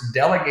Congress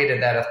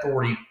delegated that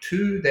authority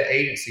to the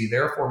agency,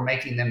 therefore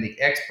making them the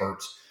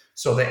experts.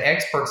 So the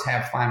experts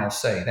have final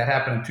say. That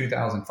happened in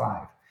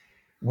 2005.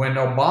 When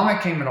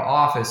Obama came into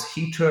office,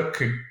 he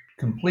took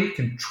complete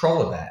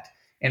control of that.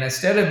 And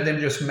instead of them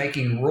just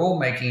making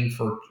rulemaking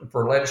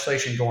for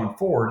legislation going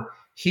forward,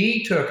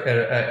 he took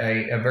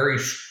a very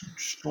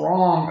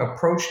strong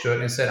approach to it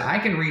and said, I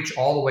can reach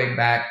all the way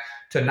back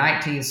to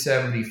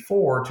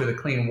 1974 to the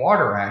Clean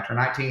Water Act, or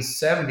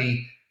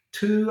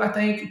 1972, I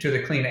think, to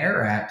the Clean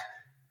Air Act.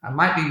 I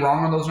might be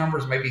wrong on those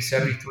numbers, maybe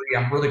 73.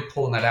 I'm really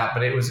pulling that out,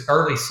 but it was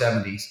early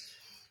 70s.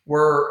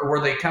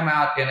 Where they come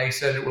out and they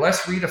said, well,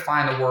 let's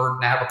redefine the word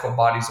navigable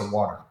bodies of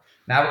water.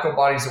 Navigable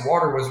bodies of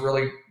water was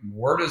really,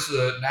 where does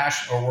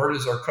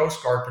our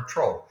Coast Guard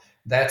patrol?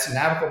 That's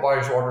navigable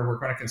bodies of water. We're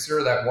going to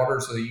consider that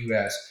waters of the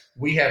U.S.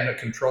 We have no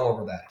control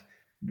over that.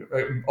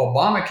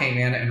 Obama came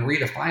in and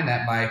redefined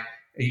that by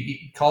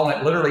calling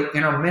it literally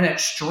intermittent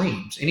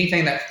streams.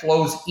 Anything that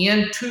flows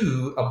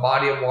into a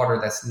body of water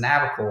that's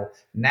navigable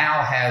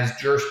now has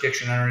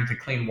jurisdiction underneath the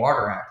Clean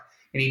Water Act.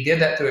 And he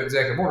did that through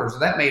executive orders. So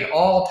that made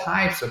all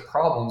types of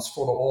problems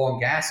for the oil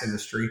and gas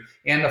industry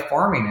and the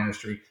farming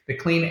industry. The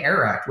Clean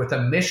Air Act, with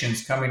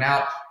emissions coming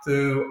out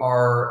through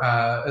our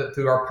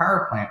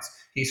power plants.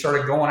 He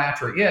started going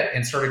after it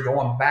and started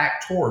going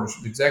back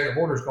towards the executive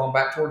orders, going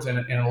back towards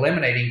and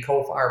eliminating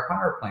coal-fired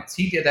power plants.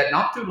 He did that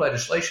not through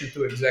legislation,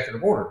 through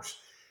executive orders.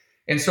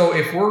 And so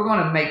if we're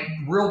going to make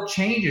real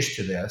changes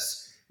to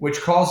this,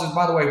 which causes,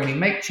 by the way, when you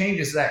make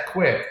changes that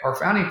quick, our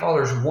founding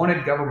fathers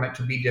wanted government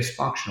to be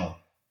dysfunctional,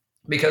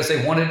 because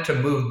they wanted to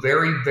move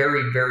very,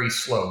 very, very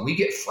slow. We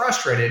get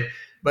frustrated,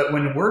 but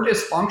when we're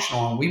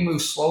dysfunctional and we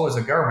move slow as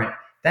a government,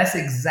 that's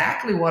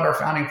exactly what our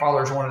founding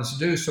fathers wanted us to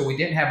do. So we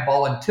didn't have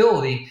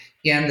volatility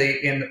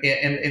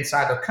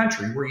inside the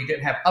country, where you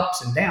didn't have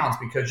ups and downs,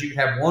 because you could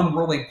have one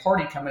ruling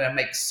party come in and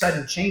make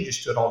sudden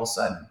changes to it all of a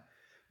sudden.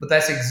 But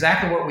that's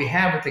exactly what we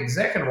have with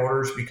executive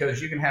orders,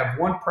 because you can have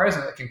one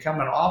president that can come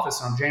into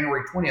office on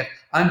January 20th,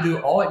 undo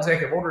all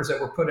executive orders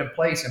that were put in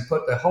place and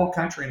put the whole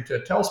country into a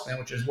tailspin,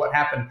 which is what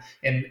happened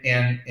in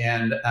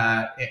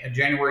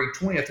January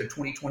 20th of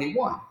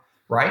 2021,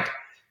 right?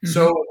 Mm-hmm.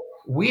 So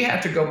we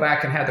have to go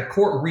back and have the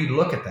court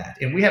relook at that.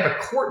 And we have a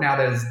court now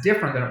that is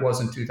different than it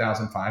was in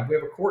 2005. We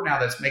have a court now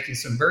that's making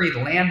some very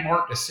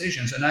landmark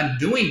decisions and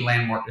undoing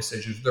landmark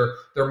decisions.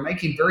 They're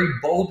making very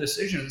bold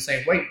decisions and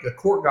saying, wait, the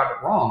court got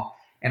it wrong.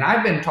 And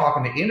I've been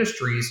talking to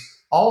industries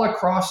all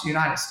across the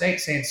United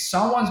States saying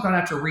someone's going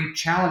to have to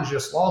re-challenge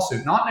this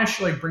lawsuit, not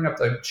necessarily bring up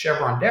the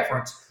Chevron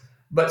deference,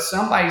 but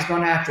somebody's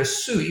going to have to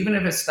sue, even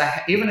if it's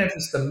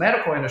the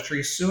medical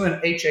industry suing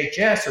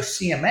HHS or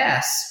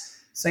CMS,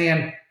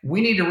 saying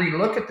we need to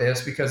relook at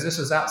this because this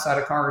is outside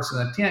of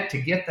Congress's intent,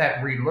 to get that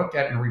relooked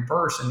at and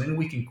reverse, and then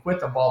we can quit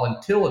the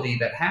volatility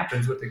that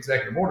happens with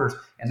executive orders.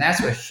 And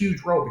that's a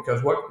huge role,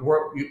 because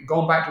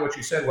going back to what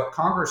you said, what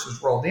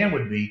Congress's role then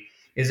would be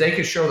is they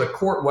could show the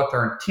court what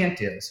their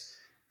intent is.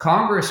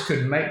 Congress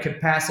could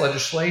pass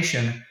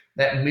legislation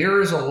that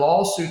mirrors a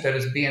lawsuit that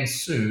is being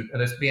sued,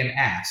 and that's being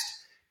asked,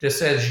 that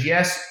says,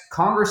 yes,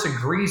 Congress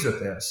agrees with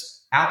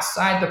this.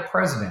 Outside the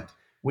president,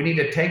 we need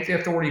to take the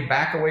authority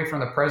back away from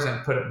the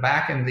president, put it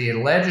back in the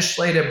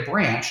legislative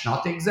branch,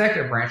 not the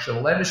executive branch, the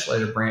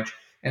legislative branch.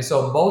 And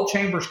so both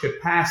chambers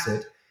could pass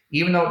it,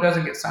 even though it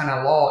doesn't get signed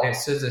into law. It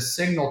sends a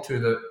signal to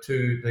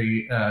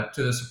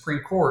the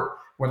Supreme Court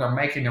when they're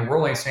making a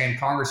ruling saying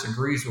Congress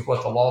agrees with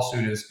what the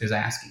lawsuit is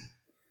asking.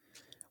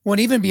 Well, and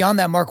even beyond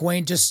that, Mark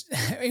Wayne,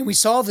 we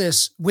saw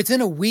this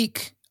within a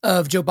week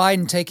of Joe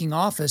Biden taking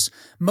office,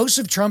 most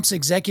of Trump's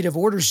executive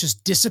orders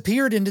just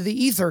disappeared into the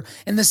ether.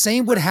 And the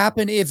same would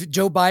happen if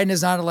Joe Biden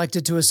is not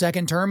elected to a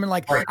second term. And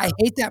like, Right. I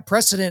hate that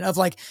precedent of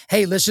like,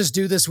 hey, let's just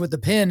do this with the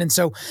pen. And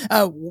so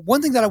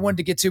one thing that I wanted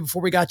to get to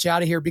before we got you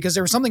out of here, because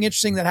there was something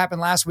interesting that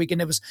happened last week,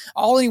 and it was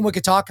all anyone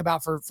could talk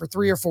about for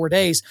 3 or 4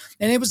 days.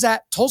 And it was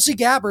that Tulsi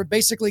Gabbard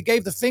basically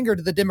gave the finger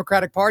to the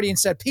Democratic Party and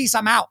said, peace,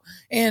 I'm out.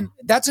 And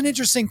that's an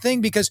interesting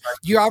thing because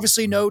you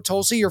obviously know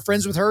Tulsi, you're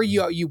friends with her.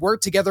 You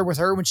worked together with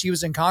her when she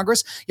was in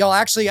Congress. Y'all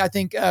actually, I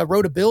think,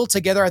 wrote a bill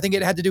together. I think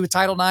it had to do with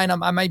Title IX.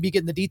 I might be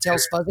getting the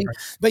details fuzzy,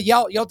 but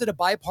y'all did a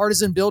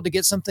bipartisan bill to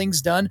get some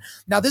things done.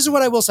 Now, this is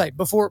what I will say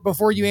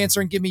before you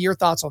answer and give me your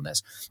thoughts on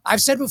this.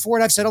 I've said before,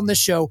 and I've said on this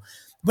show,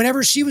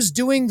 whenever she was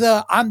doing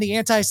I'm the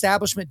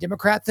anti-establishment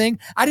Democrat thing,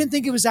 I didn't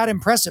think it was that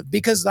impressive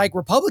because like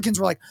Republicans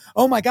were like,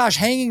 oh my gosh,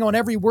 hanging on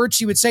every word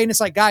she would say. And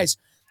it's like, guys,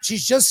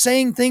 she's just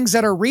saying things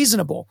that are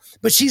reasonable,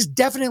 but she's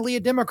definitely a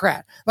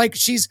Democrat. Like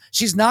she's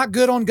not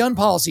good on gun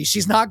policy.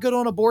 She's not good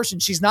on abortion.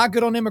 She's not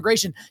good on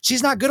immigration.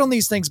 She's not good on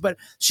these things, but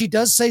she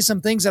does say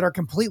some things that are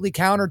completely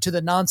counter to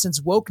the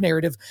nonsense woke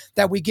narrative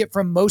that we get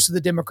from most of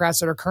the Democrats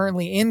that are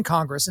currently in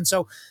Congress. And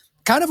so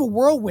kind of a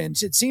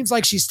whirlwind. It seems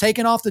like she's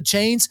taken off the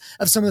chains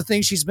of some of the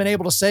things she's been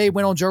able to say.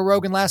 Went on Joe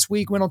Rogan last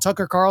week, went on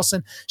Tucker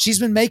Carlson. She's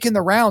been making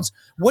the rounds.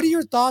 What are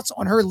your thoughts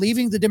on her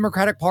leaving the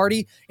Democratic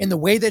Party in the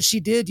way that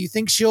she did? Do you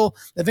think she'll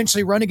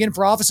eventually run again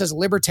for office as a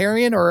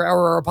libertarian or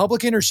a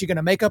Republican, or is she going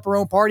to make up her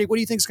own party? What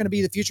do you think is going to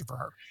be the future for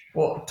her?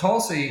 Well,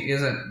 Tulsi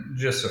isn't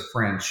just a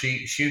friend.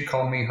 She'd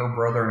call me her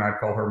brother, and I'd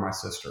call her my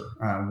sister.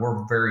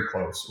 We're very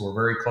close. We're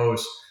very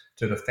close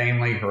to the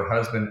family. Her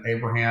husband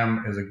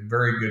Abraham is a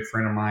very good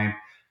friend of mine.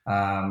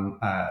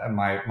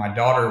 My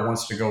daughter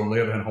wants to go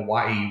live in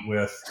Hawaii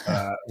with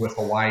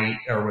Hawaii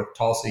or with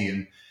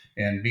Tulsi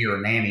and be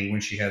her nanny when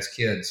she has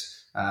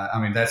kids.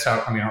 That's how.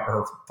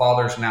 Her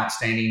father's an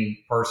outstanding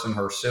person.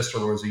 Her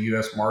sister was a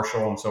U.S.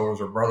 Marshal, and so was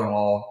her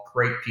brother-in-law.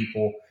 Great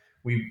people.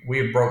 We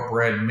have broke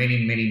bread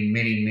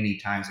many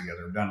times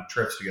together. We've done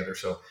trips together.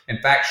 So,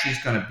 in fact,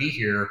 she's going to be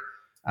here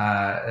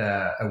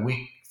a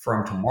week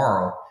from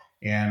tomorrow.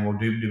 And we'll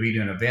be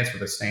doing events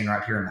with us, staying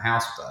right here in the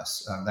house with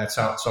us. That's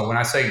how. So when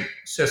I say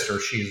sister,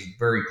 she's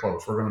very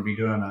close. We're going to be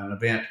doing an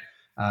event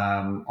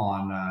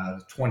on the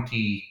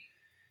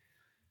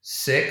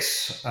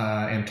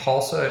 26th in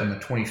Tulsa, and the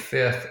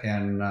 25th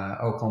in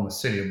Oklahoma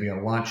City. It'll be a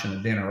lunch and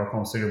a dinner.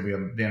 Oklahoma City will be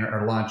a dinner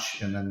or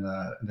lunch, and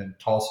then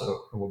Tulsa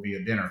will be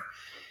a dinner.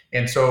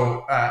 And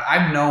so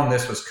I've known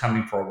this was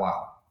coming for a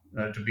while.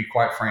 To be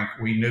quite frank,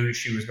 we knew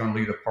she was going to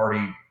leave the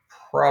party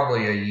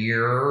probably a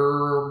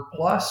year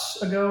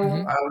plus ago.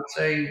 Mm-hmm.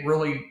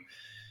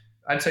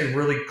 I'd say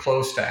really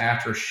close to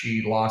after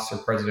she lost her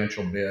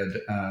presidential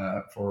bid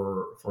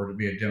for to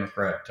be a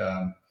Democrat,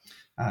 the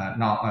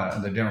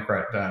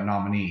Democrat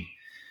nominee.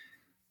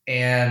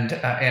 And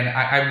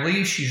I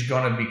believe she's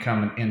going to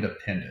become an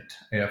independent,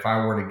 if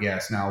I were to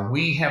guess. Now,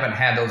 we haven't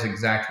had those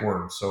exact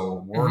words,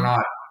 so we're mm-hmm.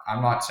 not.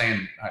 I'm not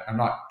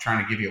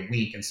trying to give you a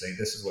wink and say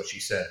this is what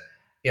she said.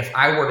 If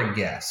I were to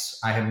guess,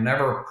 I have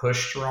never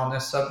pushed her on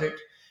this subject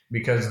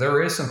because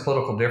there is some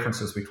political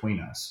differences between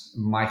us.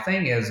 My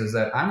thing is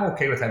that I'm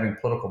okay with having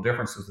political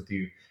differences with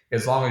you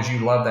as long as you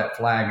love that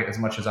flag as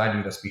much as I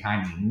do that's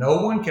behind me.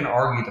 No one can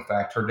argue the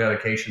fact her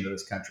dedication to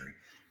this country.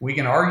 We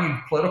can argue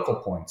political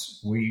points.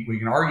 We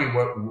can argue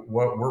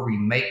where we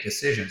make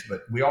decisions,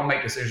 but we all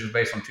make decisions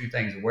based on two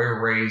things: the way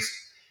we're raised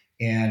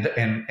and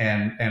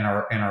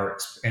our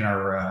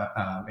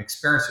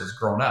experiences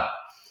growing up.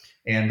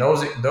 And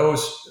those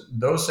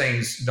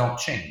things don't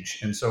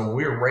change. And so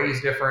we were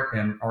raised different,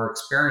 and our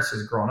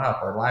experiences growing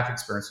up, our life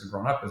experiences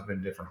growing up has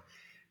been different.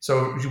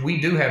 So we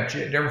do have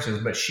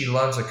differences, but she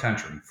loves the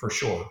country for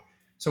sure.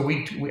 So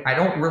I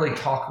don't really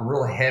talk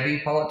real heavy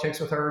politics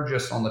with her,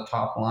 just on the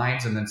top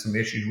lines, and then some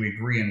issues we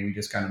agree and we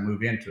just kind of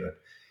move into it.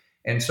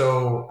 And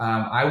so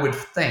I would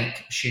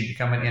think she'd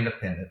become an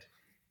independent.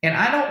 And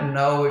I don't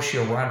know if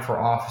she'll run for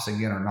office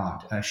again or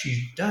not.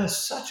 She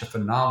does such a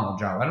phenomenal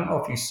job. I don't know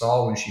if you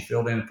saw when she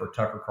filled in for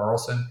Tucker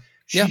Carlson.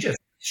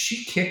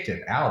 She kicked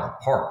it out of the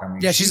park.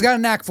 She's got a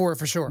knack for it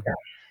for sure. Yeah.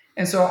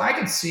 And so I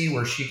could see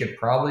where she could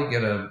probably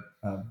get a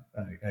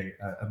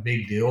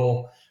big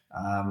deal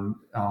on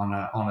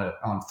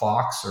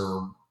Fox,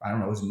 or I don't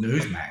know, it was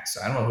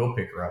Newsmax. I don't know who'll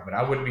pick her up, but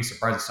I wouldn't be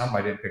surprised if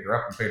somebody didn't pick her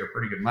up and paid her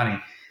pretty good money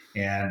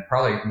and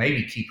probably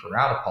maybe keep her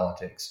out of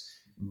politics.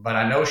 But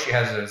I know she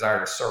has a desire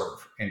to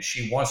serve, and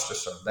she wants to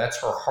serve. That's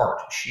her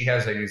heart. She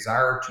has a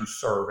desire to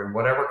serve in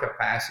whatever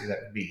capacity that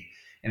would be.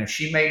 And if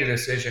she made a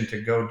decision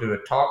to go do a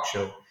talk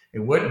show, it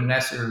wouldn't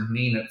necessarily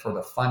mean it for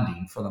the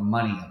funding, for the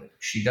money of it.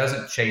 She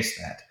doesn't chase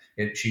that.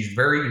 She's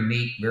very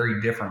unique,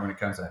 very different when it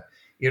comes to that.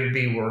 It would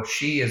be where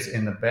she is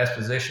in the best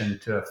position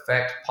to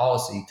affect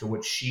policy to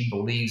which she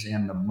believes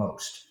in the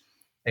most.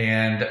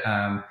 And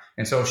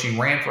so if she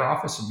ran for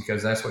office,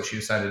 because that's what she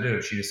decided to do.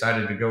 If she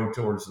decided to go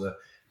towards the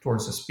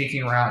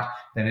speaking route,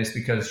 then it's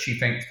because she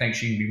thinks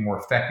she can be more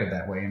effective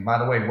that way. And by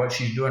the way, what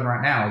she's doing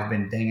right now has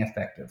been dang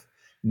effective.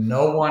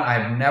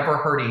 I've never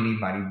heard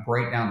anybody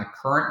break down the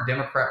current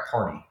Democrat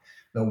Party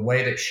the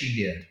way that she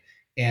did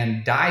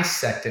and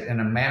dissect it in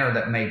a manner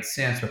that made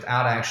sense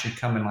without actually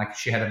coming like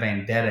she had a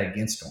vendetta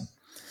against him.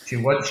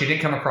 She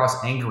didn't come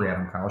across angry at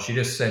him, Kyle. She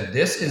just said,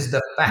 "This is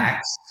the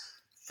facts.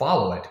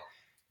 Follow it."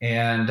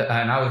 And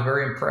I was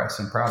very impressed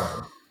and proud of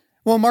her.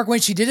 Well, Mark Wayne,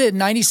 she did it in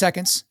 90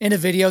 seconds in a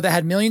video that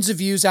had millions of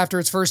views after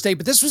its first day.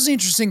 But this was the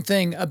interesting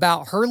thing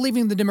about her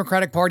leaving the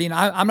Democratic Party. And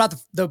I'm not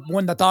the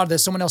one that thought of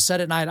this. Someone else said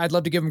it, and I'd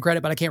love to give them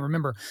credit, but I can't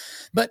remember.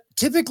 But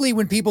typically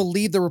when people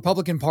leave the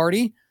Republican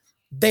Party,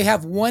 they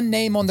have one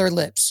name on their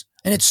lips,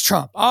 and it's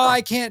Trump. Oh,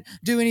 I can't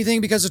do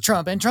anything because of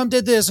Trump. And Trump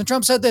did this, and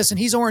Trump said this, and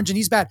he's orange, and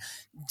he's bad.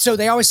 So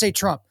they always say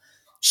Trump.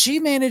 She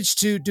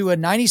managed to do a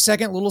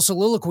 90-second little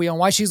soliloquy on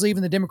why she's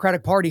leaving the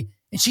Democratic Party,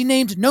 and she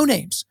named no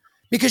names.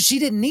 Because she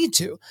didn't need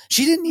to.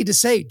 She didn't need to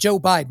say Joe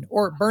Biden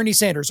or Bernie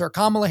Sanders or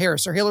Kamala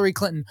Harris or Hillary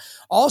Clinton.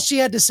 All she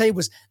had to say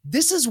was,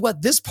 this is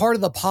what this part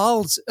of the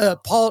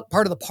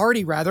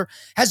party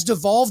has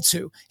devolved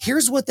to.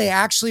 Here's what they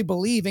actually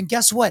believe. And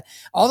guess what?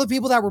 All the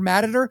people that were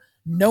mad at her,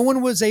 no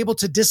one was able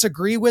to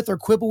disagree with or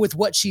quibble with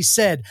what she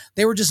said.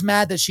 They were just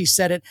mad that she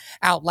said it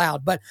out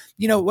loud. But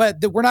you know what?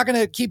 We're not going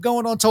to keep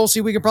going on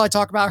Tulsi. We can probably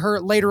talk about her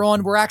later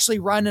on. We're actually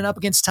running up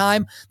against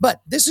time.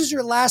 But this is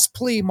your last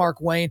plea, Mark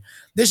Wayne.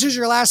 This is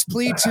your last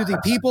plea to the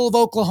people of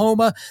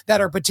Oklahoma that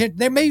are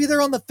maybe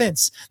they're on the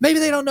fence. Maybe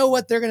they don't know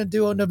what they're going to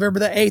do on November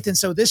the 8th. And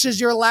so this is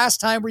your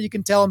last time where you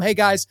can tell them, hey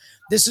guys,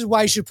 this is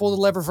why you should pull the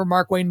lever for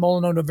Mark Wayne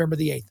Mullen on November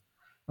the 8th.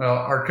 Well,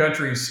 our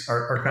country's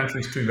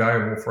too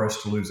valuable for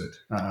us to lose it.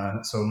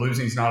 So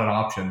losing is not an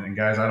option. And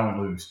guys, I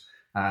don't lose.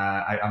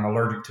 I'm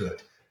allergic to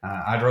it.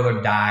 I'd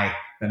rather die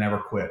than ever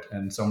quit.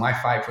 And so my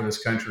fight for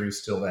this country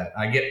is still that.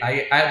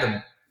 I had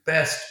the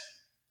best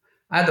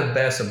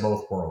of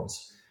both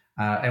worlds.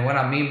 And what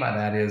I mean by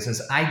that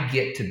is I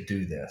get to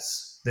do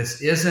this. This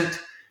isn't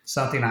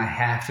something I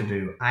have to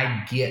do.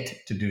 I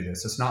get to do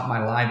this. It's not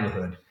my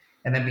livelihood.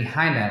 And then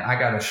behind that, I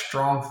got a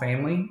strong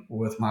family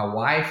with my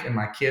wife and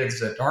my kids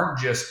that aren't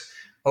just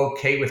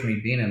okay with me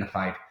being in the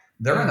fight.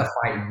 They're in the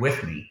fight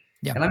with me.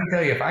 Yeah. And let me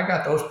tell you, if I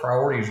got those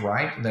priorities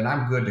right, then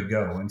I'm good to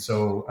go. And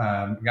so,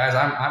 guys,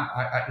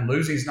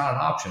 losing is not an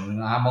option,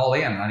 and I'm all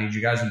in. I need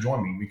you guys to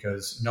join me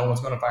because no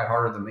one's going to fight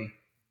harder than me.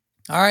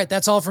 All right,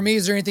 that's all for me.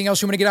 Is there anything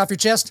else you want to get off your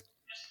chest?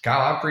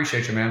 Kyle, I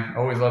appreciate you, man.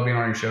 Always love being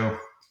on your show.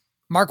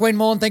 Mark Wayne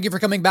Mullen, thank you for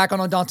coming back on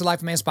Undaunted Life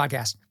of Man's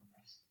podcast.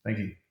 Thank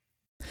you.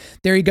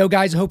 There you go,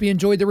 guys. I hope you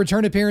enjoyed the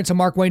return appearance of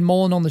Mark Wayne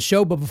Mullen on the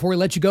show. But before we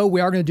let you go,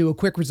 we are going to do a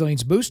quick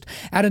resilience boost.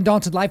 At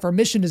Undaunted Life, our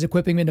mission is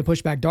equipping men to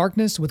push back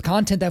darkness with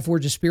content that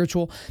forges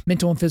spiritual,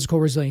 mental, and physical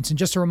resilience. And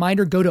just a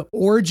reminder, go to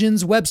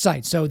Origin's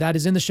website. So that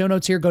is in the show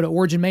notes here. Go to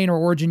Origin Maine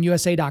or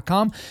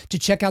OriginUSA.com to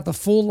check out the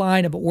full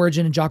line of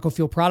Origin and Jocko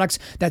Fuel products.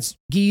 That's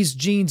gis,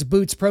 jeans,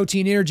 boots,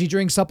 protein, energy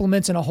drink,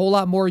 supplements, and a whole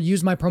lot more.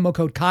 Use my promo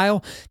code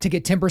Kyle to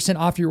get 10%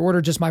 off your order.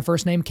 Just my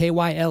first name,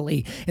 Kyle.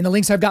 In the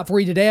links I've got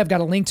for you today, I've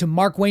got a link to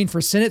Mark Wayne for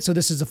Senate. So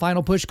this is the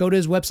final push. Go to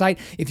his website.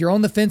 If you're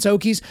on the fence,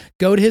 Okies,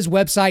 go to his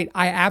website.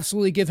 I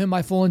absolutely give him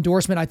my full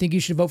endorsement. I think you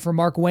should vote for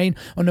Mark Wayne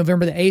on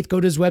November the 8th. Go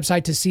to his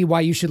website to see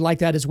why you should like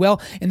that as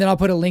well. And then I'll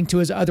put a link to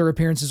his other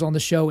appearances on the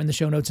show in the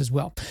show notes as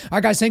well. All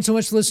right, guys, thanks so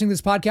much for listening to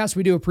this podcast.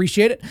 We do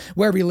appreciate it.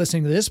 Wherever you're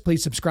listening to this,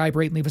 please subscribe,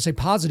 rate, and leave us a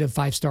positive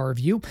 5-star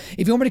review.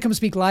 If you want me to come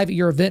speak live at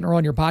your event or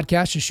on your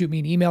podcast, just shoot me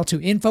an email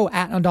to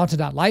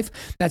info@undaunted.life.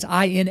 That's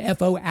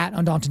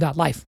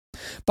info@undaunted.life.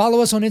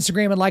 Follow us on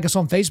Instagram and like us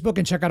on Facebook,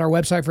 and check out our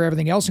website for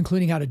everything else,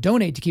 including how to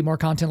donate to keep more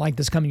content like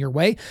this coming your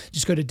way.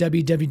 Just go to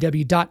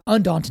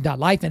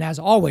www.undaunted.life. And as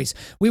always,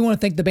 we want to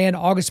thank the band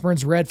August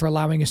Burns Red for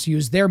allowing us to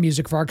use their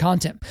music for our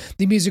content.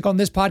 The music on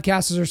this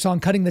podcast is our song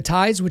Cutting the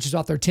Ties, which is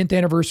off their 10th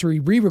anniversary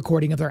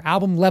re-recording of their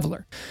album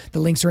Leveler. The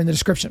links are in the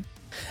description.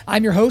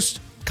 I'm your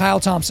host,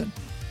 Kyle Thompson.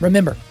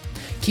 Remember,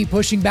 keep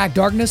pushing back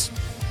darkness,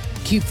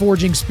 keep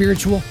forging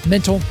spiritual,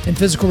 mental, and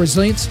physical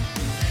resilience.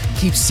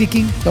 Keep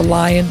seeking the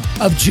Lion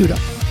of Judah.